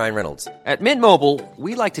 Hey, I'm Ryan Reynolds. At Mint Mobile,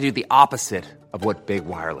 we like to do the opposite of what Big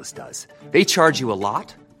Wireless does. They charge you a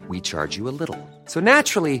lot. We charge you a little. So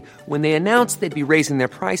naturally, when they announced they'd be raising their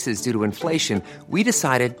prices due to inflation, we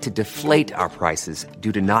decided to deflate our prices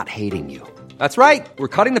due to not hating you. That's right. We're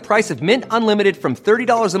cutting the price of Mint Unlimited from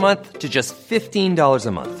 $30 a month to just $15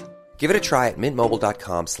 a month. Give it a try at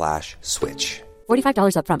mintmobile.com/switch.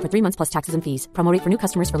 $45 up front for 3 months plus taxes and fees. Promo rate for new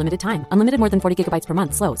customers for limited time. Unlimited more than 40 gigabytes per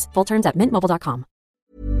month. Slows full terms at mintmobile.com.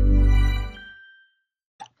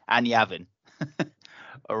 And Yavin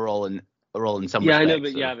are rolling some. Yeah, respects, I know,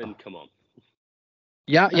 but so. Yavin, come on.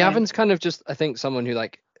 Yeah, Yavin's kind of just, I think, someone who,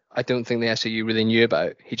 like, I don't think the SAU really knew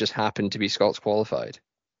about. He just happened to be Scots qualified.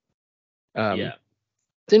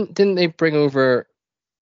 Didn't they bring over?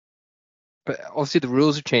 But obviously the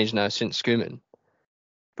rules have changed now since Schoeman.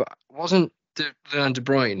 But wasn't Leon De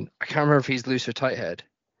Bruyne? I can't remember if he's loose or tight head.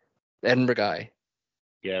 The Edinburgh guy.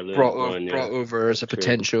 Yeah, brought over as a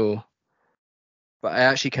potential but I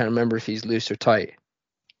actually can't remember if he's loose or tight.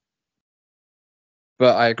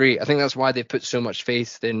 But I agree. I think that's why they've put so much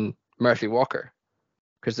faith in Murphy Walker,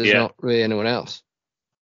 because there's not really anyone else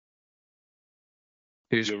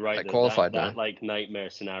who's You're right, qualified that like nightmare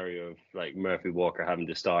scenario of like Murphy Walker having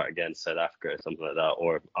to start against South Africa or something like that,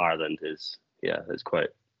 or Ireland is quite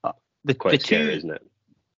scary, isn't it?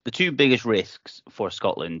 The two biggest risks for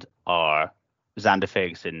Scotland are Xander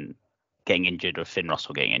Ferguson getting injured or Finn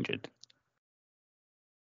Russell getting injured.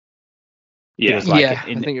 Yeah, I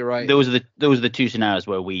think you're right. Those are the two scenarios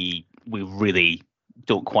where we really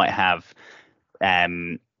don't quite have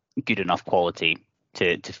good enough quality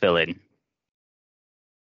to fill in.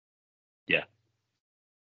 Yeah.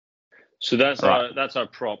 So that's our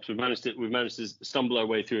props. We've managed to stumble our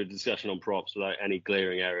way through a discussion on props without any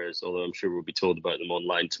glaring errors, although I'm sure we'll be told about them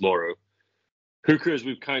online tomorrow. Hookers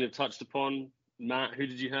we've kind of touched upon. Matt, who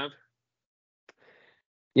did you have?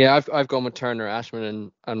 Yeah, I've gone with Turner,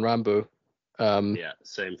 Ashman, and Rambo. Yeah,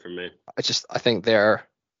 same for me. I think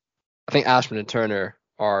Ashman and Turner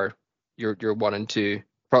are your 1 and 2.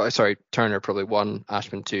 Turner probably 1,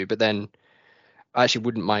 Ashman 2. But then I actually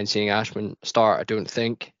wouldn't mind seeing Ashman start. I don't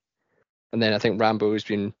think. And then I think Rambo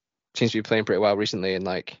seems to be playing pretty well recently, and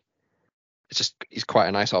like he's quite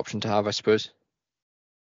a nice option to have, I suppose.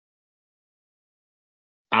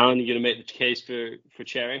 Alan, you gonna make the case for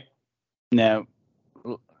Cherry? No,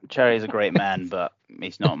 Cherry's a great man, but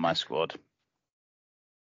he's not in my squad.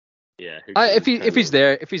 Yeah. If he's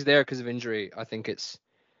there because of injury, I think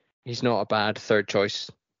he's not a bad third choice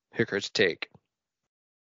hooker to take.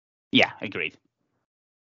 Yeah, agreed.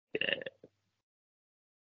 Yeah.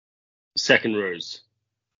 Second rows.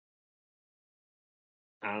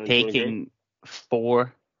 Alan, taking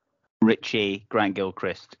 4, Ritchie, Grant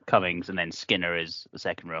Gilchrist, Cummings, and then Skinner is the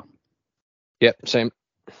second row. Yep, same.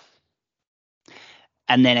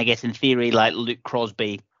 And then I guess in theory, like Luke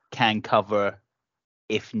Crosby can cover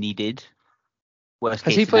if needed. Worst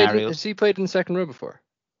case scenario. Has he played in the second row before?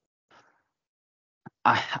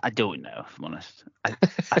 I don't know, if I'm honest.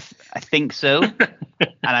 I think so. And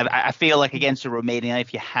I feel like against a Romania,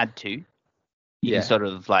 if you had to, you can sort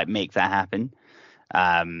of like make that happen.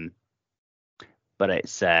 But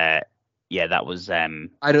it's that was.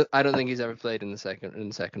 I don't think he's ever played in the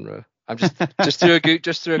second row. I'm just through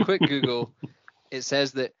a quick Google. It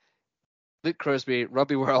says that Luke Crosby,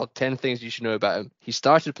 Rugby World, 10 things you should know about him. He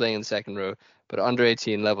started playing in the second row, but at under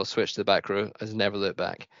 18 level switched to the back row, has never looked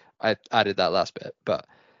back. I added that last bit, but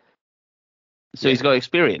so he's got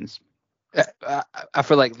experience. I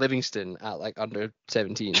feel like Livingston at like under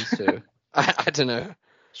 17, so I don't know.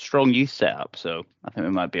 Strong youth setup, so I think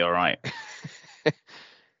we might be all right.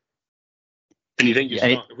 And you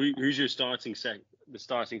think who's your starting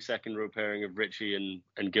second row pairing of Ritchie and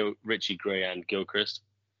Ritchie Gray and Gilchrist?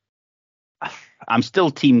 I'm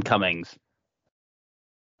still Team Cummings.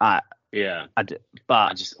 I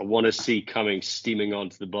want to see Cummings steaming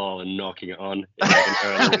onto the ball and knocking it on in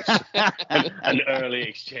like an early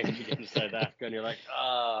exchange against South Africa, and you're like,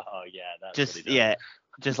 oh yeah, that's just what he does.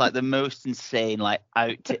 just like the most insane, like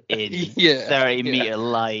out to in 30-meter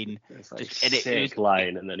line. It's like sick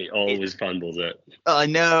line, and then he always fumbles it. I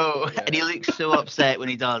know, and he looks so upset when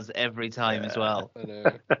he does every time as well. I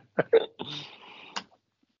know.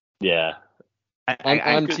 Yeah.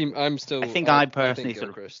 I'm still. I think I personally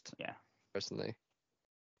Gilchrist. Personally,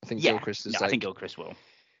 I think Gilchrist is. I think Gilchrist will.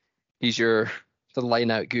 He's the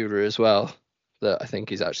line out guru as well. That I think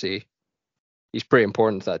he's pretty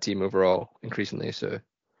important to that team overall, increasingly. So.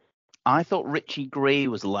 I thought Ritchie Gray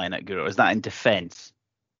was the line out guru. Is that in defence?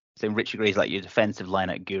 So Ritchie Gray is like your defensive line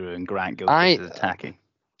out guru, and Grant Gilchrist is attacking.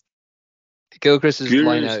 Gilchrist is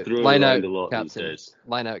line out captain.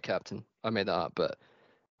 Line out captain. I made that up, but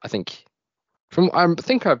I think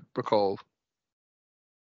I recall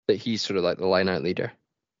that he's sort of like the line out leader.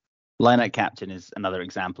 Line out captain is another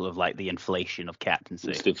example of like the inflation of captaincy.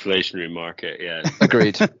 It's the inflationary market, yeah.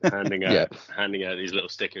 Agreed. handing out these little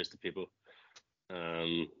stickers to people.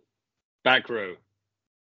 Back row.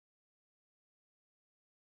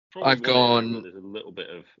 Probably I've gone. There's a little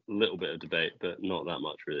bit of debate, but not that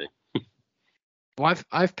much really. Well,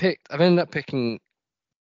 I've ended up picking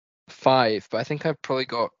 5, but I think I've probably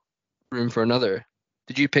got room for another.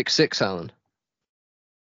 Did you pick 6, Alan?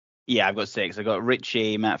 Yeah, I've got 6. I've got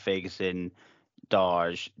Ritchie, Matt Ferguson,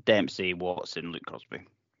 Darge, Dempsey, Watson, Luke Crosby.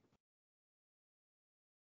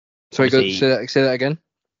 Sorry, say that again.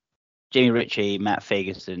 Jamie Ritchie, Matt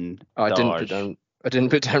Ferguson, I Darge. didn't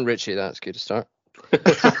put down Ritchie. That's good to start.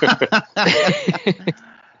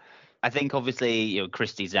 I think obviously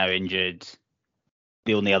Christie's now injured.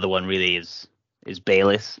 The only other one really is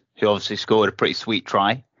Bayliss, who obviously scored a pretty sweet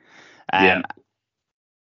try.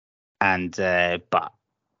 And but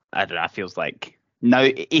I don't know. It feels like now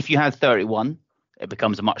if you have 31, it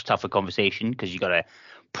becomes a much tougher conversation because you got to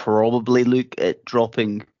probably look at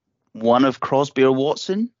dropping one of Crosby or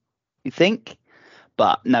Watson. You think?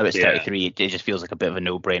 But now it's 33. It just feels like a bit of a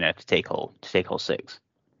no-brainer to take all 6.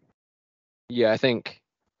 Yeah, I think,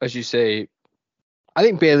 as you say, I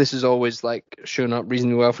think Bayliss has always like shown up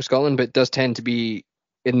reasonably well for Scotland, but it does tend to be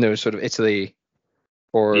in those sort of Italy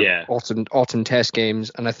or autumn test games.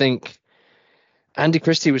 And I think Andy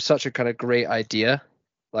Christie was such a kind of great idea,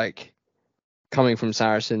 like coming from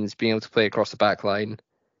Saracens, being able to play across the back line.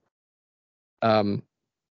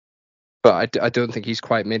 But I don't think he's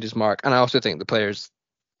quite made his mark. And I also think the players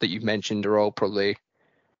that you've mentioned are all probably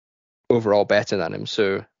overall better than him.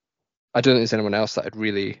 So I don't think there's anyone else that I'd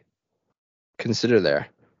really consider there.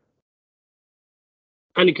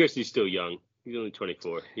 Andy Christie's still young. He's only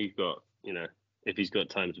 24. He's got, if he's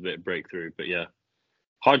got time, it's a bit of breakthrough. But yeah,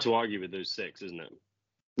 hard to argue with those 6, isn't it?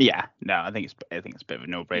 Yeah, no, I think it's a bit of a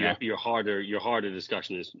no-brainer. Your harder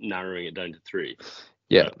discussion is narrowing it down to 3.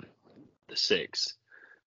 Yeah, the 6.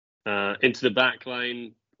 Into the back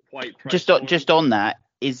line, White. Just on that,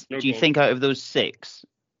 do you think out of those 6,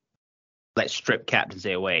 let's strip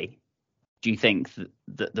captaincy away, do you think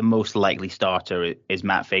that the most likely starter is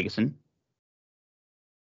Matt Fagerson?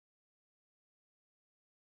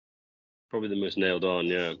 Probably the most nailed on,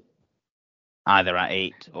 yeah. Either at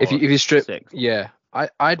 8 or if you strip 6. Yeah,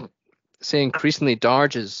 I'd say increasingly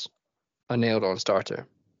Darge is a nailed on starter.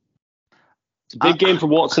 It's a big game for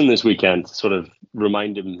Watson this weekend to sort of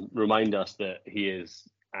remind us that he is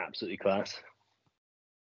absolutely class.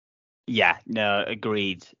 Yeah, no,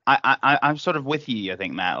 agreed. I'm sort of with you, I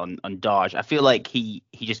think, Matt, on Darge. I feel like he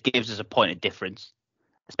just gives us a point of difference,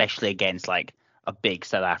 especially against like a big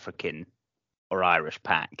South African or Irish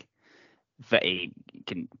pack. Very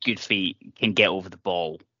good feet, can get over the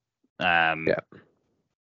ball.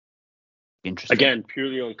 Interesting. Again,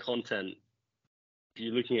 purely on content. If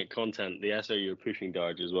you're looking at content, the SRU are pushing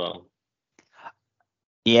Darge as well.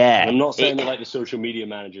 Yeah. I'm not saying that like the social media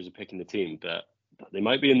managers are picking the team, but they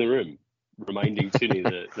might be in the room reminding Tooney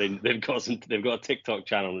that they've got a TikTok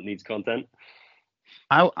channel that needs content.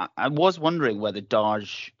 I was wondering whether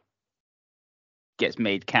Darge gets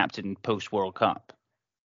made captain post World Cup.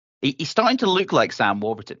 He's starting to look like Sam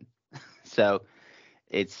Warburton, so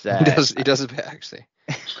it's he does a bit actually.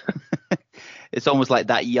 It's almost like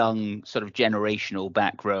that young sort of generational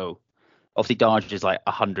back row. Obviously, Darge is like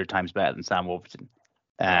 100 times better than Sam Warburton.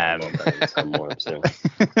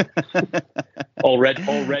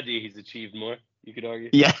 Already he's achieved more, you could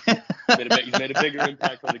argue. Yeah. He's made a bigger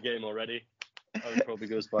impact on the game already. I would probably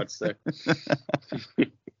go as far to say.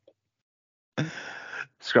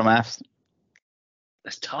 Scrum halves.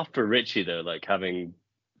 It's tough for Richie though, like having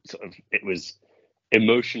sort of, it was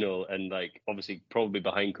emotional and like obviously probably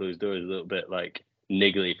behind closed doors a little bit like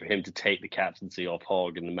niggly for him to take the captaincy off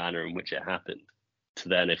Hogg in the manner in which it happened. To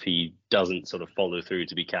then, if he doesn't sort of follow through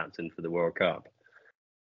to be captain for the World Cup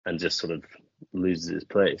and just sort of loses his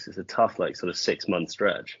place, it's a tough, like, sort of 6-month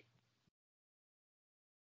stretch.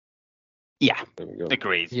 Yeah,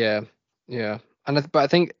 agreed. Yeah. But I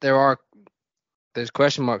think there's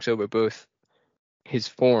question marks over both his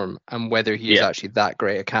form and whether he is actually that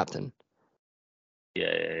great a captain.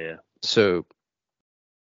 Yeah. So,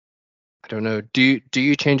 I don't know. Do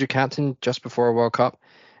you change your captain just before a World Cup?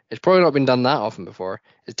 It's probably not been done that often before.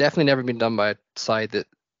 It's definitely never been done by a side that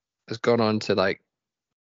has gone on to like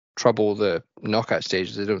trouble the knockout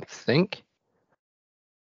stages, I don't think.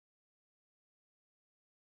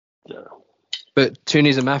 No. But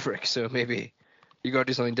Tooney's a Maverick, so maybe you got to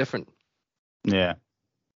do something different. Yeah.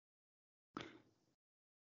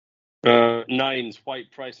 9s,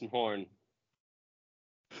 White, Price, and Horn.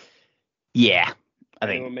 Yeah, I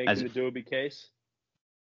Anyone think. making the Dobie case?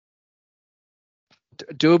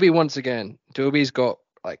 Dobie once again. Dobie's got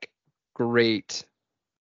like great.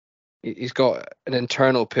 He's got an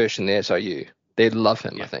internal push in the SRU. They love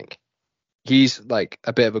him. I think he's like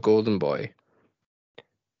a bit of a golden boy.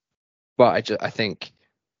 But I think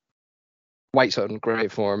White's on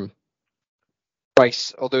great form.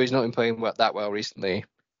 Price, although he's not been playing that well recently,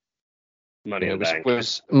 Money in the bank.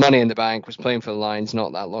 Was money in the bank. Was playing for the Lions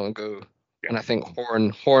not that long ago. And I think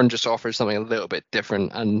Horn just offers something a little bit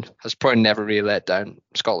different and has probably never really let down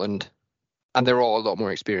Scotland. And they're all a lot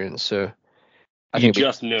more experienced. So you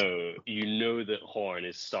know that Horn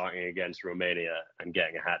is starting against Romania and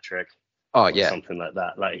getting a hat trick. Oh, yeah. Something like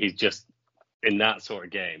that. Like he's just in that sort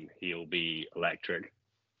of game, he'll be electric.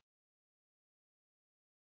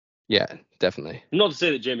 Yeah, definitely. Not to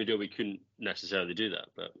say that Jamie Dobie couldn't necessarily do that,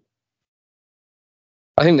 but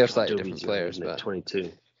I think they're slightly different players. But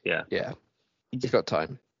 22. Yeah. He's got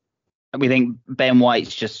time. We think Ben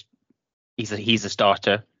White's just he's a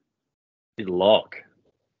starter. He's a lock.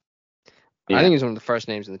 I think he's one of the first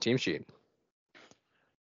names in the team sheet.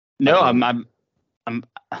 No, I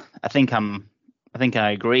think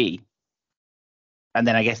I agree. And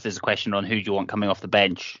then I guess there's a question on who do you want coming off the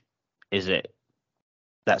bench? Is it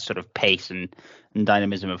that sort of pace and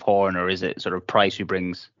dynamism of Horn, or is it sort of Price who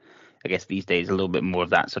brings, I guess these days, a little bit more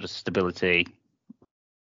of that sort of stability?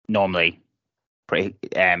 Normally, pretty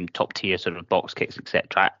top tier sort of box kicks,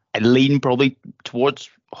 etc. I lean probably towards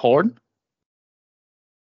Horn.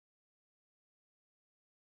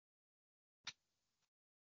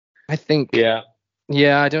 I think. Yeah.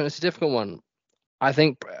 I don't. It's a difficult one. I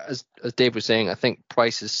think, as Dave was saying, I think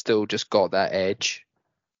Price has still just got that edge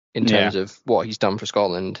in terms of what he's done for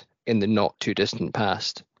Scotland in the not too distant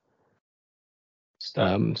past.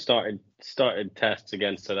 Started tests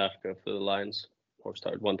against South Africa for the Lions, or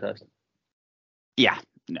started one test. Yeah,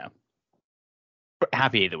 no.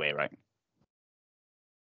 Happy either way, right?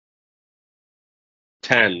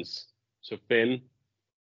 Tens. So Finn,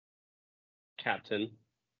 captain.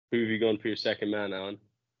 Who have you gone for your second man, Alan?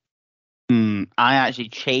 I actually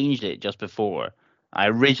changed it just before. I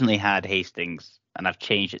originally had Hastings, and I've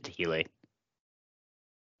changed it to Healy.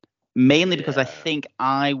 Mainly because I think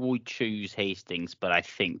I would choose Hastings, but I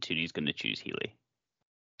think Tooney's going to choose Healy.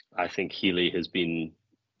 I think Healy is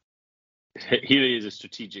a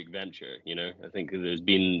strategic venture, you know. I think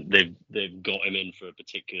they've got him in for a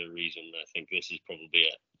particular reason. I think this is probably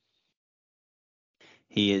it.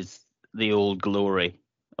 He is the old glory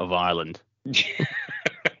of Ireland.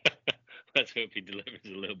 Let's hope he delivers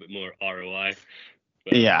a little bit more ROI.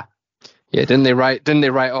 But, yeah. Didn't they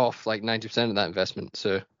write off like 90% of that investment?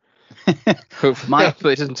 So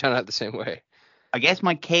hopefully it doesn't turn out the same way. I guess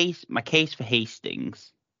my case for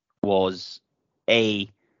Hastings was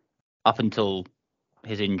up until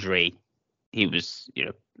his injury, he was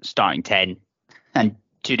starting 10, and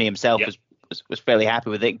Tooney himself was fairly happy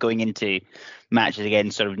with it going into matches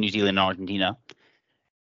against sort of New Zealand and Argentina.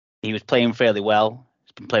 He was playing fairly well.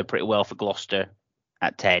 He's been playing pretty well for Gloucester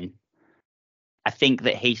at 10. I think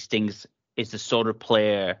that Hastings is the sort of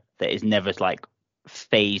player that is never like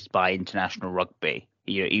phased by international rugby.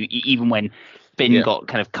 Even when Finn got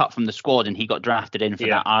kind of cut from the squad and he got drafted in for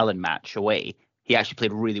that Ireland match away, he actually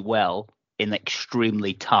played really well in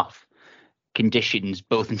extremely tough conditions,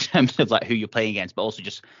 both in terms of like who you're playing against, but also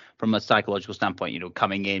just from a psychological standpoint.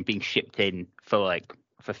 Coming in, being shipped in for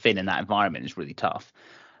Finn in that environment is really tough.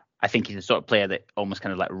 I think he's the sort of player that almost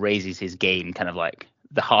kind of like raises his game, kind of like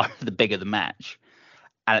the bigger the match.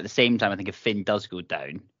 And at the same time, I think if Finn does go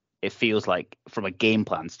down, it feels like from a game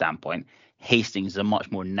plan standpoint, Hastings is a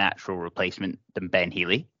much more natural replacement than Ben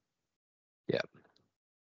Healy. Yeah.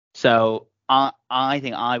 So I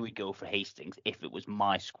think I would go for Hastings if it was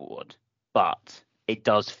my squad, but it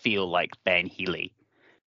does feel like Ben Healy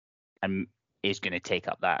is going to take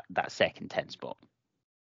up that second 10 spot.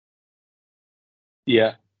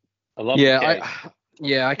 Yeah. I love it. I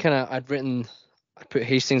put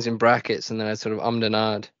Hastings in brackets and then I sort of ummed and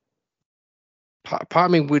ahed. Part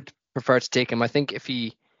of me would prefer to take him. I think if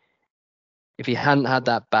he hadn't had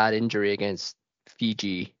that bad injury against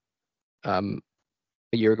Fiji a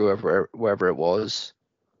year ago, wherever it was,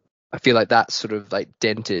 I feel like that sort of like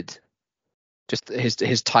dented just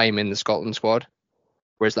his time in the Scotland squad.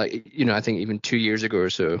 Whereas I think even 2 years ago or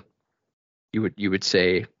so, you would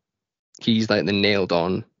say he's like the nailed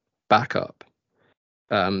on backup.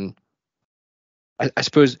 I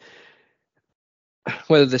suppose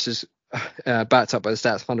whether this is backed up by the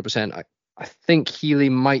stats 100%, I think Healy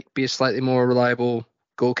might be a slightly more reliable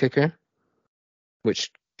goal kicker,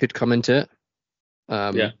 which could come into it.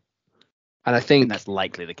 And I think that's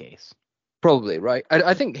likely the case. Probably, right?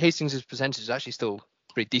 I think Hastings' percentage is actually still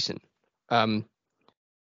pretty decent. I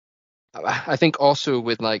think also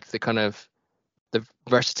with like the kind of the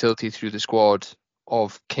versatility through the squad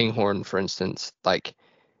of Kinghorn, for instance, like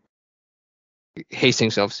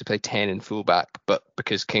Hastings obviously play 10 in fullback, but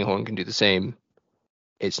because Kinghorn can do the same,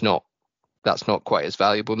 that's not quite as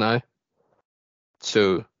valuable now.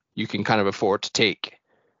 So you can kind of afford to take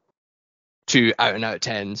two out and out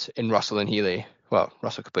 10s in Russell and Healy. Well,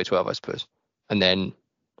 Russell could play 12, I suppose, and then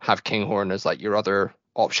have Kinghorn as like your other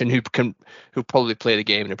option who probably play the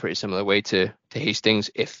game in a pretty similar way to Hastings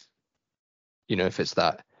if it's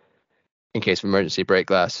that in case of emergency break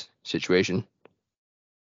glass situation.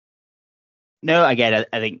 No, again,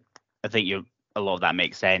 I think a lot of that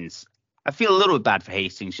makes sense. I feel a little bit bad for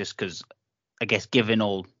Hastings just because I guess given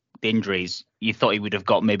all the injuries, you thought he would have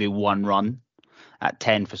got maybe one run at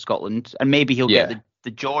 10 for Scotland, and maybe he'll get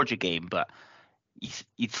the Georgia game, but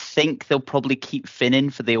you'd think they'll probably keep Finn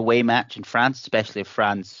in for the away match in France, especially if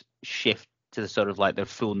France shift to the sort of like their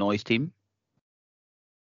full noise team.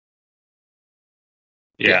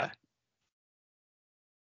 Yeah.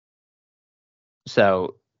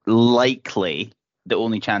 So likely the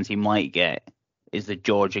only chance he might get is the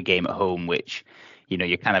Georgia game at home, which,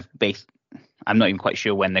 you're kind of based. I'm not even quite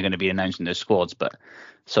sure when they're going to be announcing their squads, but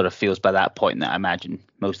sort of feels by that point that I imagine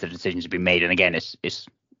most of the decisions have been made. And again, it's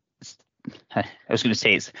I was going to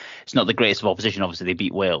say it's not the greatest of opposition. Obviously, they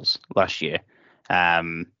beat Wales last year,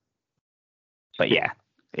 but yeah,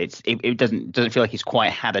 it doesn't feel like he's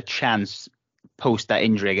quite had a chance post that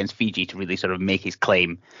injury against Fiji to really sort of make his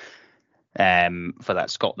claim for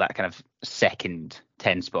that kind of second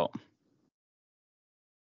 10 spot.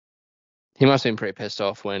 He must have been pretty pissed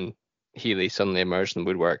off when Healy suddenly emerged in the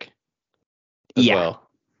woodwork as well.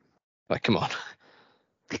 Like, come on.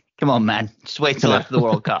 Come on, man. Just wait till after the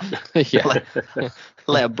World Cup. Yeah.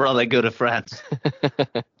 Let a brother go to France.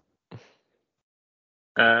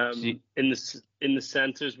 In the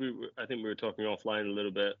centres, I think we were talking offline a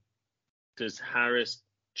little bit. Does Harris,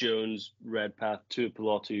 Jones, Redpath,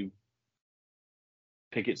 Tuipulotu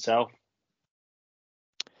pick itself?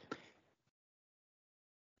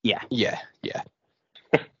 Yeah.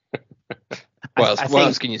 What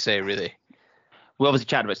else can you say, really? We obviously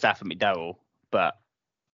chatted about Stafford McDowell, but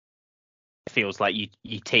it feels like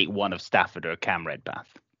you take one of Stafford or Cam Redpath.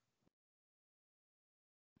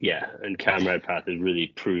 Yeah, and Cam Redpath is really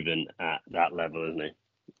proven at that level, isn't he?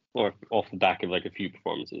 Or off the back of like a few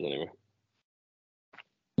performances, anyway.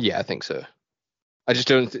 Yeah, I think so. I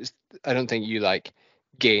don't think you like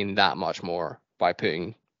gain that much more by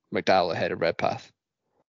putting McDowell ahead of Redpath.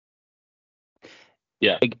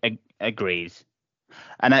 Yeah, agrees.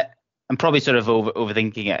 And I'm probably sort of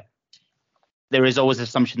overthinking it. There is always an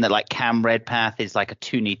assumption that like Cam Redpath is like a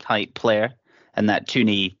Tooney type player, and that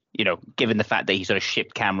Tooney, given the fact that he sort of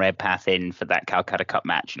shipped Cam Redpath in for that Calcutta Cup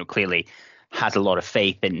match, clearly has a lot of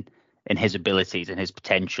faith in his abilities and his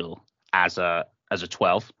potential as a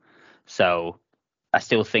 12. So I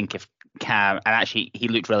still think if Cam, and actually he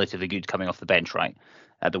looked relatively good coming off the bench right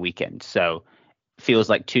at the weekend. So feels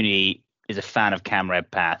like Tooney is a fan of Cam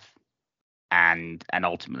Redpath, and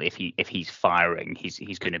ultimately if he's firing,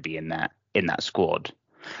 he's going to be in that squad.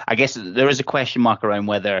 I guess there is a question mark around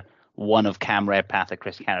whether one of Cam Redpath or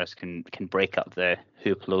Chris Harris can break up the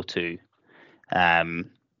Tuipulotu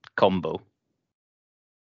combo.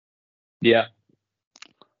 Yeah,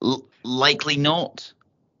 likely not,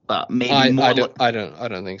 but maybe I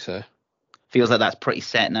don't think so. Feels like that's pretty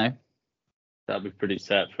set now. That'd be pretty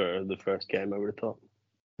set for the first game, I would have thought.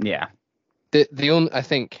 Yeah. The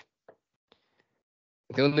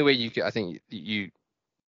only way you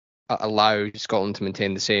allow Scotland to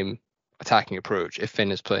maintain the same attacking approach if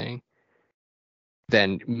Finn is playing,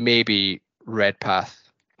 then maybe Redpath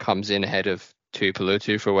comes in ahead of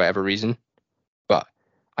Tuipulotu for whatever reason. But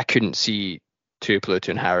I couldn't see Tuipulotu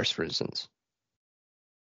and Harris, for instance.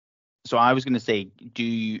 So I was going to say,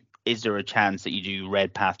 is there a chance that you do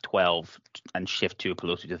Redpath 12 and shift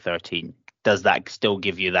Tuipulotu to 13? Does that still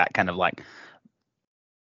give you that kind of like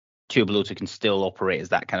Tuipulotu can still operate as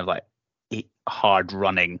that kind of like hard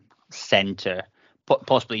running center?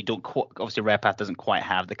 Possibly obviously Redpath doesn't quite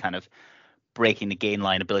have the kind of breaking the gain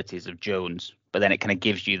line abilities of Jones, but then it kind of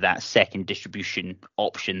gives you that second distribution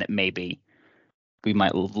option that maybe we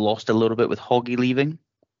might have lost a little bit with Hoggy leaving.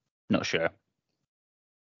 Not sure.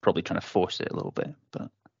 Probably trying to force it a little bit, but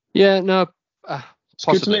yeah, no. It's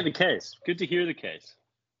good to make the case. Good to hear the case.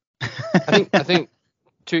 I think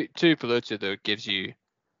Tuipulotu though gives you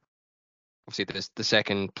obviously the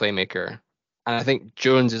second playmaker, and I think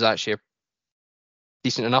Jones is actually a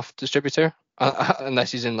decent enough distributor,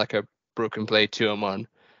 unless he's in like a broken play 2-on-1,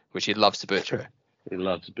 which he loves to butcher. He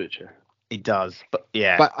loves to butcher. He does, but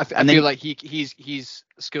yeah. But I feel like he's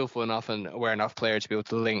skillful enough and aware enough player to be able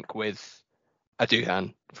to link with a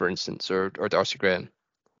Duhan, for instance, or Darcy Graham.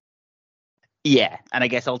 Yeah, and I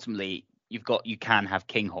guess ultimately you can have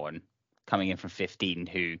Kinghorn coming in from 15,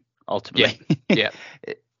 who ultimately,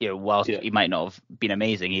 whilst he might not have been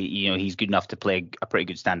amazing, he's good enough to play a pretty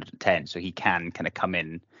good standard at 10, so he can kind of come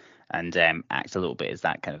in and act a little bit as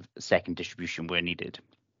that kind of second distribution where needed.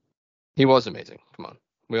 He was amazing. Come on,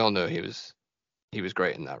 we all know he was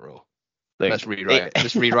great in that role. Let's rewrite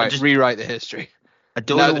the history. I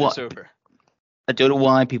don't know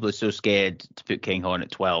why people are so scared to put Kinghorn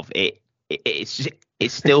at 12. It's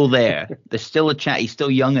still there. There's still a chat. He's still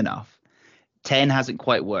young enough. 10 hasn't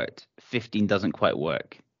quite worked. 15 doesn't quite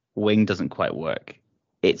work. Wing doesn't quite work.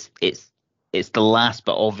 It's the last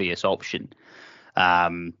but obvious option.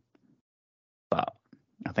 But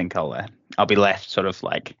I think I'll be left sort of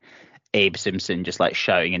like Abe Simpson, just like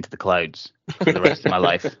shouting into the clouds for the rest of my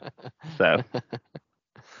life. So,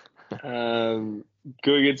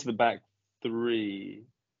 going into the back three,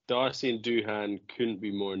 Darcy and Doohan couldn't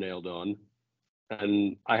be more nailed on,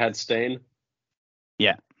 and I had Stain.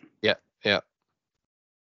 Yeah.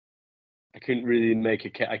 I couldn't really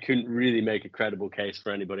make a credible case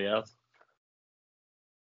for anybody else.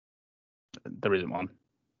 There isn't one.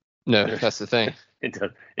 No, that's the thing. It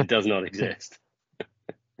does not exist.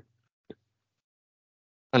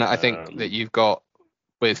 And I think that you've got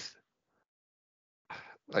with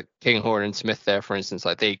like Kinghorn and Smith there, for instance,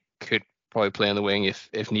 like they could probably play on the wing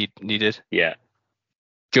if needed. Yeah.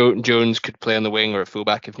 Jones could play on the wing or at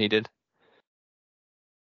fullback if needed.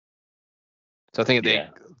 So I think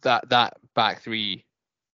that back three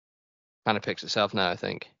kind of picks itself now, I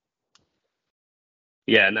think.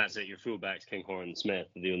 Yeah, and that's it. Your fullbacks, Kinghorn and Smith,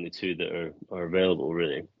 are the only two that are available,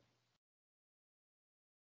 really.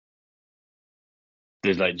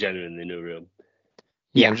 There's like genuinely no real.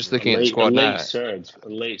 Yeah, I'm just looking at the squad now. A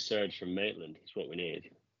late surge from Maitland is what we need.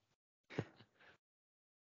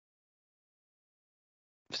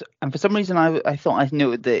 And for some reason, I thought I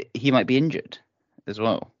noted that he might be injured as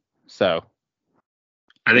well. So,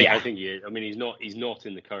 I think he is. I mean, he's not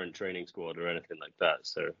in the current training squad or anything like that.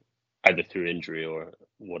 So, either through injury or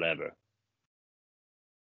whatever.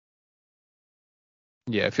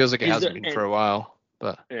 Yeah, it feels like it hasn't been for a while.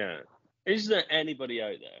 But yeah, is there anybody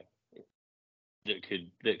out there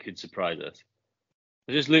that could surprise us?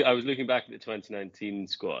 I was looking back at the 2019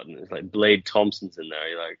 squad, and it's like Blade Thompson's in there.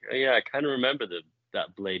 You're like, oh, yeah, I kind of remember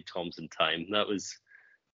that Blade Thompson time. That was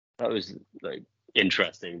like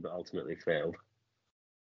interesting, but ultimately failed.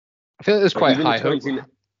 I feel like there's quite high hopes.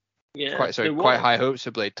 Yeah, quite high hopes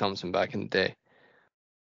for Blade Thompson back in the day.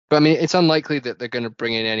 But I mean, it's unlikely that they're going to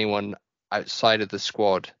bring in anyone outside of the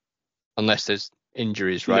squad unless there's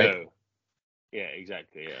injuries, right? No. Yeah,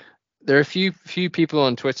 exactly. Yeah. There are a few people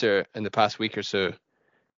on Twitter in the past week or so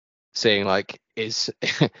saying like,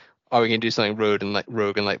 are we going to do something rogue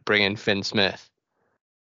and like bring in Finn Smith?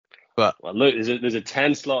 But well, look, there's a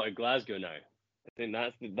 10 slot at Glasgow now. I think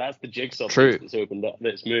that's the jigsaw piece that's opened up,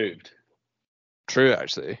 that's moved. True,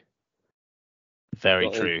 actually. Very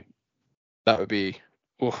true. That would be.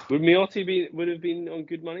 Oh. Would Miotti would have been on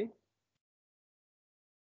good money?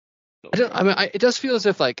 It does feel as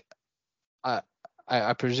if like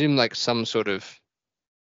I presume like some sort of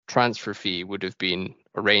transfer fee would have been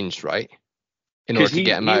arranged, right? In order to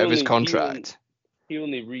get him out of his contract. He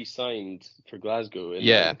only re-signed for Glasgow in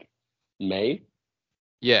like May.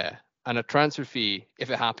 Yeah, and a transfer fee, if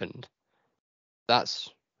it happened, that's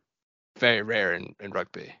very rare in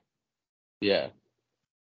rugby. Yeah.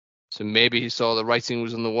 So maybe he saw the writing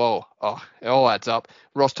was on the wall. Oh, it all adds up.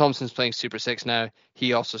 Ross Thompson's playing Super 6 now.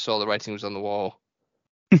 He also saw the writing was on the wall.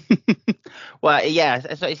 Well,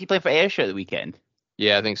 yeah. So is he playing for Ayrshire the weekend?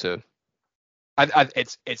 Yeah, I think so.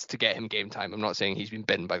 It's to get him game time. I'm not saying he's been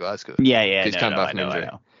bitten by Glasgow. Yeah. He's come back from injury.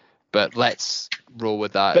 But let's roll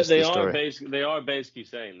with that. But they are basically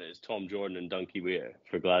saying that it's Tom Jordan and Dunky Weir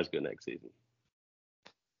for Glasgow next season.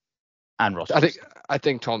 And Ross. I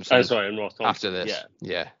think Thompson. And Ross Thompson after this.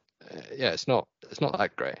 Yeah. It's not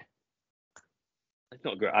that great. It's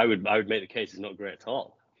not great. I would make the case it's not great at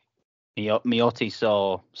all. Miotti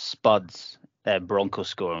saw Spud's Bronco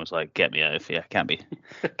score and was like, "Get me out of here! Can't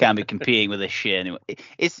be competing with this shit anyway."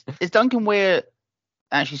 Is Duncan Weir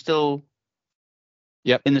actually still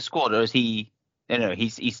in the squad, or is he? No,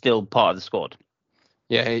 he's still part of the squad.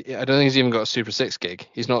 Yeah, I don't think he's even got a Super 6 gig.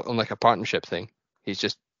 He's not on like a partnership thing. He's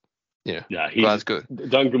just, Glasgow.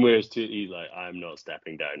 Duncan Weir is too. He's like, I'm not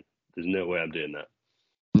stepping down. There's no way I'm doing that.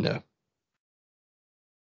 No.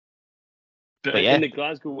 But in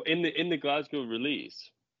the Glasgow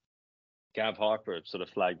release, Gav Harper sort of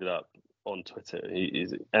flagged it up on Twitter.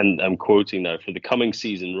 And I'm quoting now: for the coming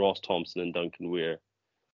season, Ross Thompson and Duncan Weir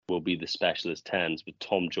will be the specialist 10s, with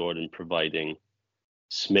Tom Jordan providing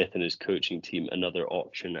Smith and his coaching team another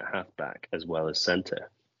option at halfback as well as centre.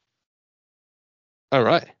 All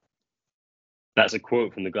right. That's a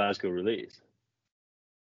quote from the Glasgow release.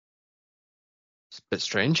 It's a bit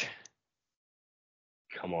strange.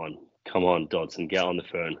 Come on, Dodson, get on the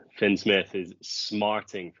phone. Finn Smith is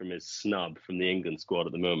smarting from his snub from the England squad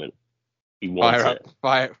at the moment. He wants it.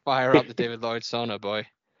 Fire up the David Lloyd sauna, boy.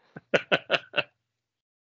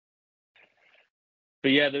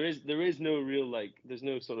 But yeah, there is no real there's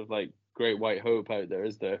no sort of like great white hope out there,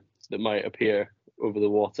 is there, that might appear over the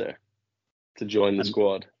water to join the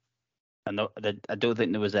squad. And I don't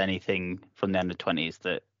think there was anything from the under-20s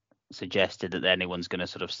that suggested that anyone's going to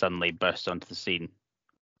sort of suddenly burst onto the scene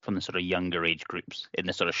from the sort of younger age groups in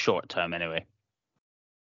the sort of short term anyway.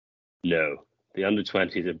 No, the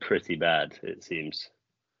under-20s are pretty bad, it seems.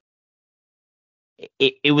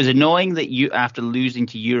 It was annoying that you, after losing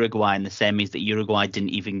to Uruguay in the semis, that Uruguay didn't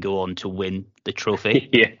even go on to win the trophy.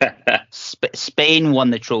 Yeah. Spain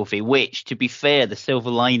won the trophy, which, to be fair, the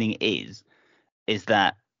silver lining is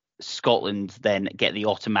that Scotland then get the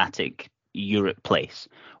automatic Europe place.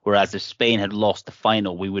 Whereas if Spain had lost the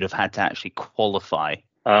final, we would have had to actually qualify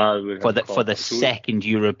for the second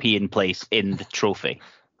European place in the trophy,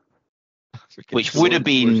 which would have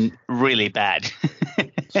been really bad.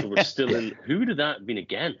 So we're still in. Who would have that been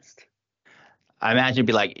against? I imagine it'd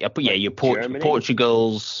be like your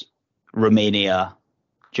Portugal's, Romania,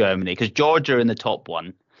 Germany, because Georgia in the top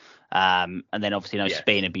one, and then obviously now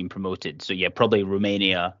Spain have been promoted. So yeah, probably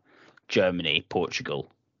Romania, Germany, Portugal.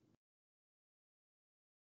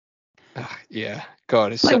 Yeah,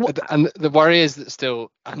 God, it's and the worry is that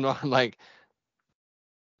still I'm not like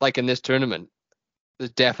in this tournament.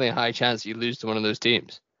 There's definitely a high chance you lose to one of those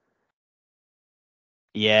teams.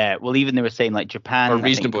 Yeah, well, even they were saying like Japan, a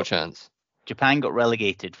reasonable chance. Japan got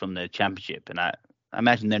relegated from the championship, and I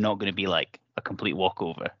imagine they're not going to be like a complete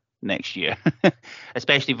walkover next year,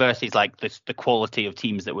 especially versus like the quality of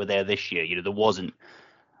teams that were there this year. You know, there wasn't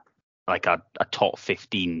like a top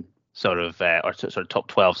 15 sort of or sort of top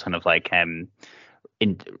 12 kind of like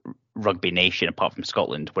in rugby nation apart from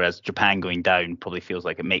Scotland, whereas Japan going down probably feels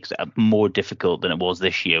like it makes it more difficult than it was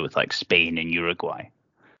this year with like Spain and Uruguay.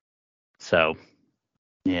 So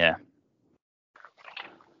yeah,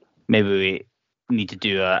 maybe we need to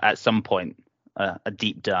do at some point a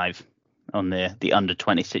deep dive on the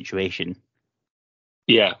under-20 situation.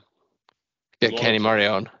 Yeah, get Kenny Murray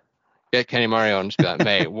on. Get Kenny Murray on. Just be like,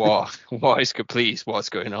 mate, what's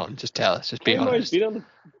going on? Just tell us. Just be honest.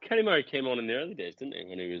 Kenny Murray came on in the early days, didn't he?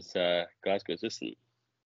 When he was Glasgow assistant.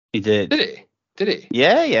 He did. Did he?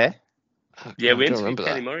 Yeah. Oh, yeah, we interviewed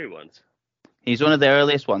Kenny Murray once. He's one of the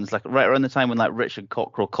earliest ones, like right around the time when like Richard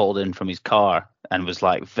Cockrell called in from his car and was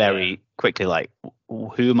like very quickly like,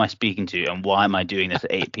 who am I speaking to and why am I doing this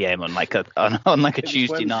at 8 p.m. on like a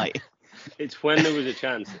Tuesday night? It's when there was a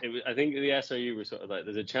chance. I think the SRU were sort of like,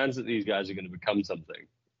 there's a chance that these guys are going to become something,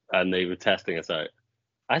 and they were testing us out.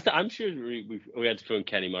 I'm sure we had to phone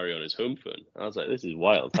Kenny Murray on his home phone. I was like, this is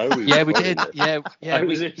wild. How are we? Yeah, we did. Yeah,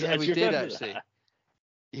 we did actually. That?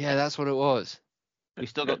 Yeah, that's what it was. We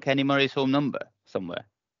still got Kenny Murray's home number somewhere.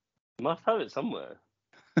 Must have it somewhere.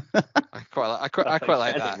 I quite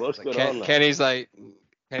like that. What's going on, Kenny's like,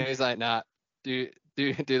 nah, do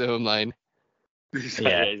the home line. He's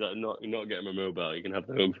like, not getting my mobile. You can have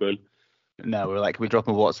the home phone. No, we're like, can we drop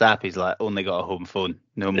him a WhatsApp? He's like, only got a home phone,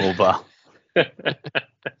 no mobile. I'm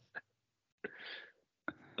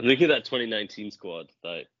looking at that 2019 squad.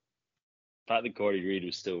 Like, the fact that Gordy Reid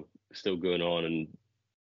was still going on and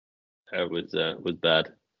was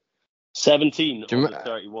bad. 17 of the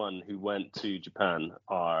 31 who went to Japan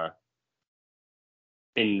are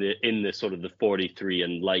in the sort of the 43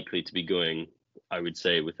 and likely to be going, I would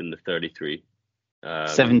say, within the 33.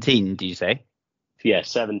 17, do you say? Yeah,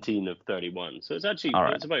 17 of 31. So it's actually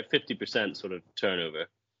it's about 50% sort of turnover.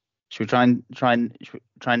 Should we try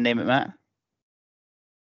and name it, Matt?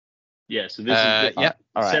 Yeah, so this is all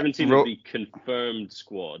right. 17 of the confirmed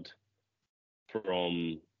squad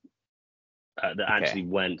from that actually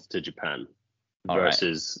went to Japan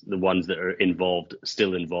versus the ones that are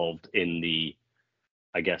still involved in the,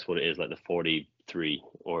 I guess what it is, like the 43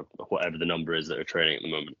 or whatever the number is that are training at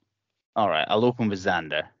the moment. All right, I'll open with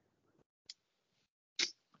Xander.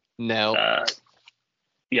 No.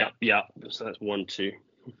 Yeah. So that's 1, 2.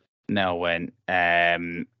 No went.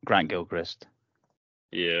 Grant Gilchrist.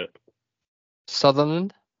 Yeah.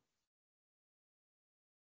 Sutherland?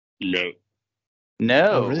 No.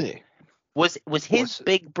 Oh, really? Was his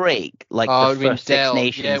big break like the first Six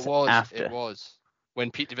Nations after? It was.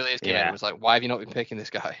 When Pete de Villiers came in, it was like, why have you not been picking this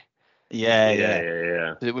guy?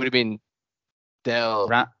 Yeah. It would have been Dell,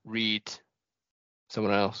 Reed,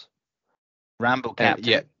 someone else. Rambo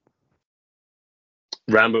captain.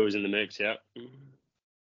 Rambo was in the mix, yeah.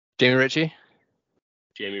 Jamie Ritchie?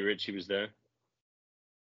 Jamie Ritchie was there.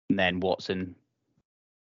 And then Watson.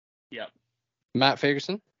 Yeah. Matt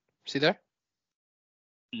Ferguson? Was he there?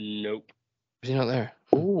 Nope. Was he not there?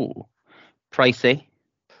 Ooh. Pricey.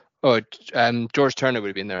 Oh, George Turner would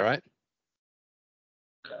have been there, right?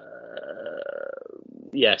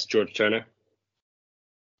 Yes, George Turner.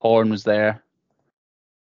 Horn was there.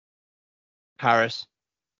 Harris.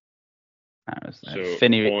 So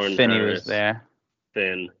Finney Harris, was there.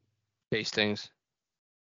 Finn. Hastings.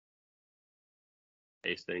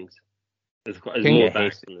 There's King, more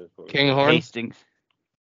back. Kinghorn. Hastings.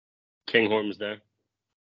 Kinghorn was there.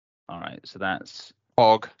 All right, so that's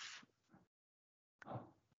Hogg.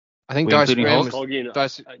 I think We're Darcy including Graham Hogg? was.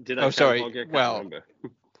 Darcy, Did I oh, count sorry. Hogg? I can't Well, remember.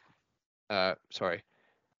 sorry.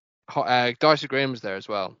 Darcy Graham was there as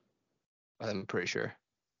well. I'm pretty sure.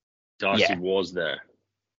 Darcy was there.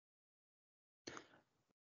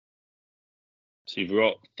 So you've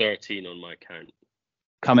got 13 on my count.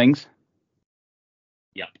 Cummings.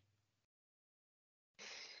 Yep.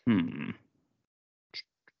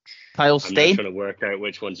 Kyle I'm Stain. not trying to work out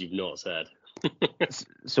which ones you've not said.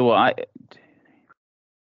 So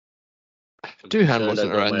Doohan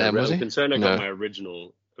wasn't around then, was he? I'm concerned I No. got my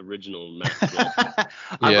original match.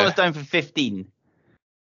 I've got us down for 15.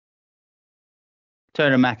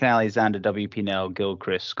 Turner, McAnally, Xander, W.P. Nell,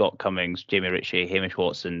 Gilchrist, Scott Cummings, Jamie Ritchie, Hamish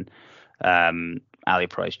Watson, Ali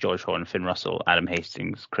Price, George Horn, Finn Russell, Adam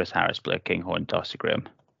Hastings, Chris Harris, Blair Kinghorn, Darcy Graham.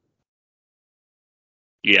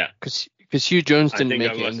 Yeah. Because Hugh Jones I didn't think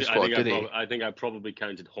make it in the squad, did he? I think I probably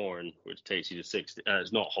counted Horn, which takes you to 16.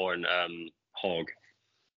 It's not Horn, Hogg.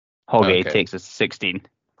 Hoggy Okay. takes us to 16.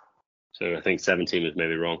 So I think 17 was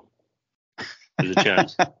maybe wrong. There's a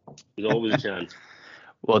chance. There's always a chance.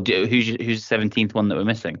 Well, who's the 17th one that we're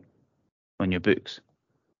missing on your books?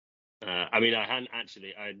 I mean, I hadn't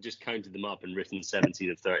actually. I had just counted them up and written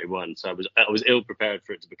 17 of 31. So I was ill prepared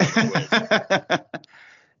for it to become a quiz.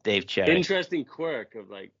 Dave Cherry. Interesting quirk of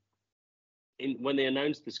like, when they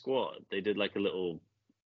announced the squad, they did like a little,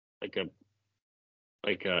 like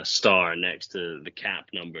a star next to the cap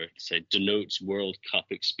number to say denotes World Cup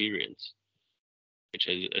experience, which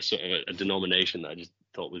is a sort of a denomination that I just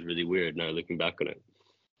thought was really weird. Now looking back on it,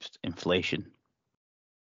 Just inflation.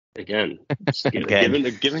 again, Again.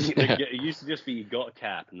 it used to just be you got a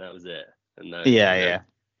cap and that was it. And now, Yeah.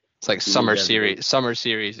 It's like summer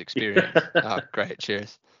series experience. Oh, great!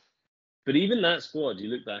 Cheers. But even that squad, you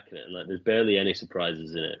look back at it and like there's barely any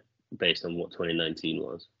surprises in it based on what 2019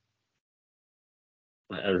 was.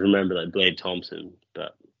 Like, I remember like Blade Thompson,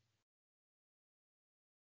 but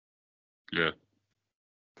yeah,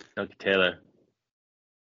 Duncan Taylor.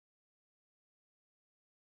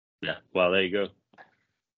 Yeah, well, there you go.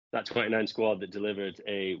 That 29 squad that delivered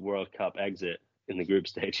a World Cup exit in the group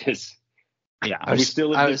stages. Yeah.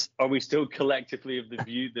 Are we still collectively of the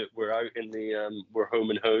view that we're out in the we're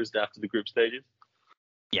home and hosed after the group stages?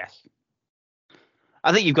 Yes.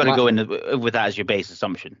 I think you've got to go in with that as your base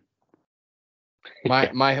assumption.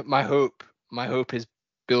 My hope is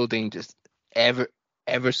building just ever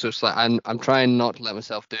so slightly. I'm trying not to let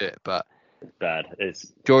myself do it, but It's bad.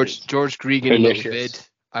 It's George Gregan in the pernicious. vid.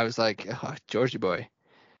 I was like, oh, Georgie boy.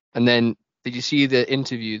 And then did you see the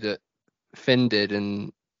interview that Finn did?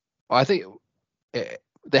 And I think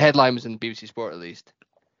the headline was in BBC Sport at least,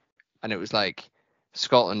 and it was like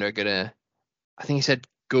Scotland are gonna. I think he said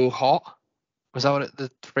go hot. Was that what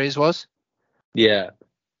the phrase was? Yeah.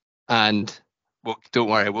 And well, don't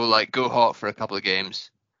worry, we'll like go hot for a couple of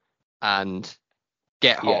games and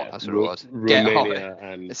get hot. Yeah, That's what it was. Get Romania hot.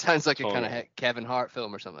 and It sounds like a kind Tonga. of Kevin Hart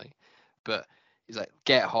film or something. But he's like,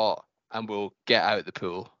 get hot and we'll get out the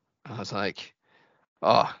pool. And I was like,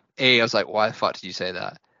 oh, A, I was like, why the fuck did you say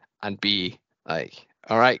that? And B, like,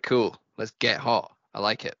 all right, cool. Let's get hot. I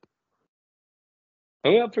like it.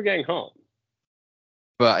 I'm up for getting hot.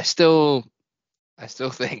 But I still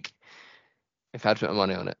think if I had to put my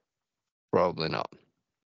money on it, probably not.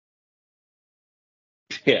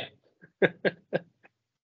 Yeah.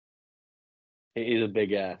 It is a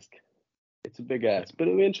big ask. It's a big ask. But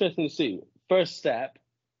it'll be interesting to see. First step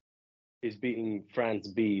is beating France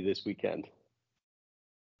B this weekend.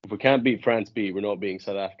 If we can't beat France B, we're not beating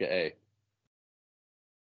South Africa A.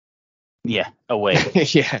 Yeah, away.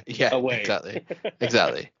 yeah, Away.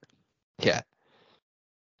 exactly. Yeah.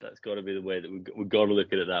 That's got to be the way that we've got to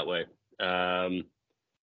look at it that way.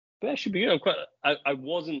 But that should be good. I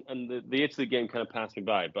wasn't, and the Italy game kind of passed me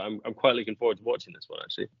by, but I'm quite looking forward to watching this one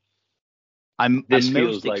actually. This I'm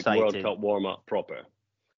feels most like excited. World Cup warm up proper.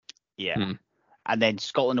 Yeah. And then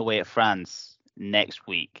Scotland away at France next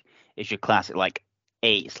week is your classic like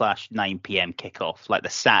 8/9 p.m. kickoff, like the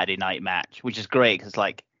Saturday night match, which is great because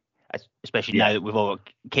like, especially now that we've all got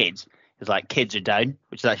kids, it's like kids are down,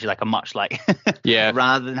 which is actually like a much like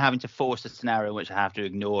rather than having to force a scenario in which I have to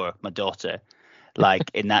ignore my daughter.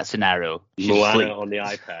 Like in that scenario, she's Moana asleep. on the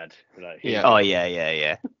iPad. Like, Yeah. Oh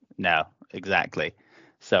yeah. No, exactly.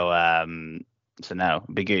 So no,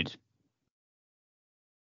 it'd be good.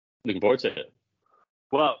 Looking forward to it.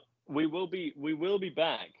 Well, we will be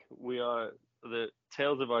back. The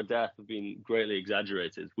tales of our death have been greatly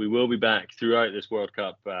exaggerated. We will be back throughout this World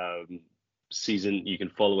Cup season. You can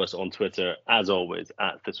follow us on Twitter, as always,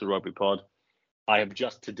 at Thistle Rugby Pod. I have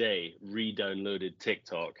just today re-downloaded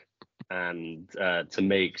TikTok and to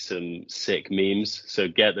make some sick memes. So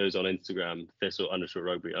get those on Instagram,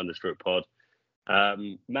 Thistle_Rugby_pod.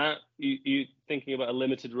 Matt, you thinking about a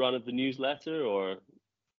limited run of the newsletter, or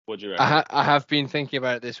what do you reckon? I have been thinking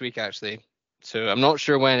about it this week, actually. So I'm not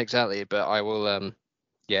sure when exactly, but I will.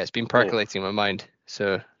 Yeah, it's been percolating in my mind.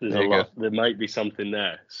 So there you go. There might be something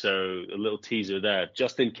there. So a little teaser there,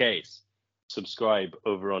 just in case. Subscribe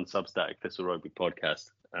over on Substack, Thistle Rugby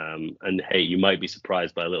Podcast. And hey, you might be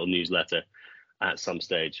surprised by a little newsletter at some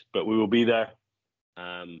stage, but we will be there.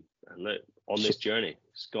 And look, on this journey,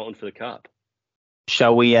 Scotland for the Cup.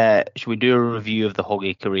 Shall we do a review of the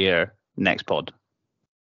Hoggy career next pod?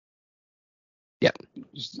 Yep.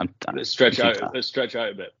 Let's stretch out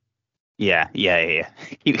a bit. Yeah.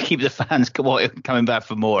 Keep the fans coming back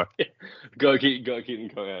for more. Got to keep them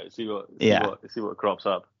coming out. See what crops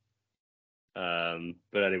up.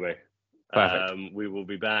 But anyway, we will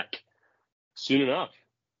be back soon enough.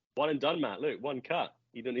 One and done, Matt. Look, one cut.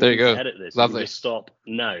 You don't even need to edit this. Lovely. You can just stop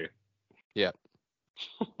now. Yeah.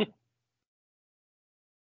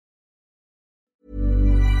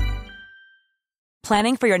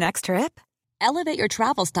 Planning for your next trip? Elevate your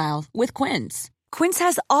travel style with Quince. Quince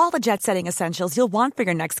has all the jet-setting essentials you'll want for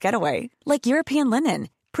your next getaway, like European linen,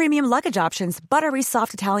 premium luggage options, buttery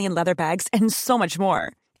soft Italian leather bags, and so much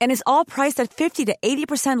more. And is all priced at 50 to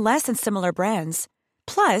 80% less than similar brands.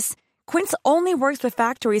 Plus, Quince only works with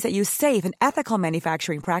factories that use safe and ethical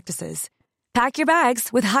manufacturing practices. Pack your bags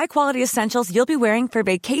with high-quality essentials you'll be wearing for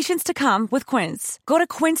vacations to come with Quince. Go to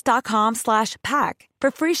quince.com/pack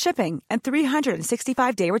for free shipping and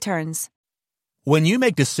 365-day returns. When you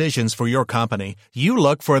make decisions for your company, you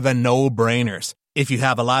look for the no-brainers. If you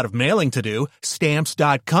have a lot of mailing to do,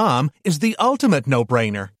 Stamps.com is the ultimate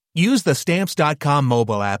no-brainer. Use the Stamps.com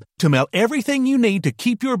mobile app to mail everything you need to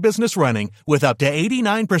keep your business running with up to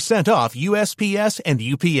 89% off USPS and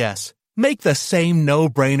UPS. Make the same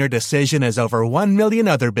no-brainer decision as over 1 million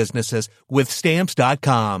other businesses with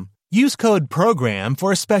Stamps.com. Use code PROGRAM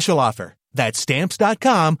for a special offer. That's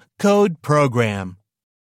Stamps.com, code PROGRAM.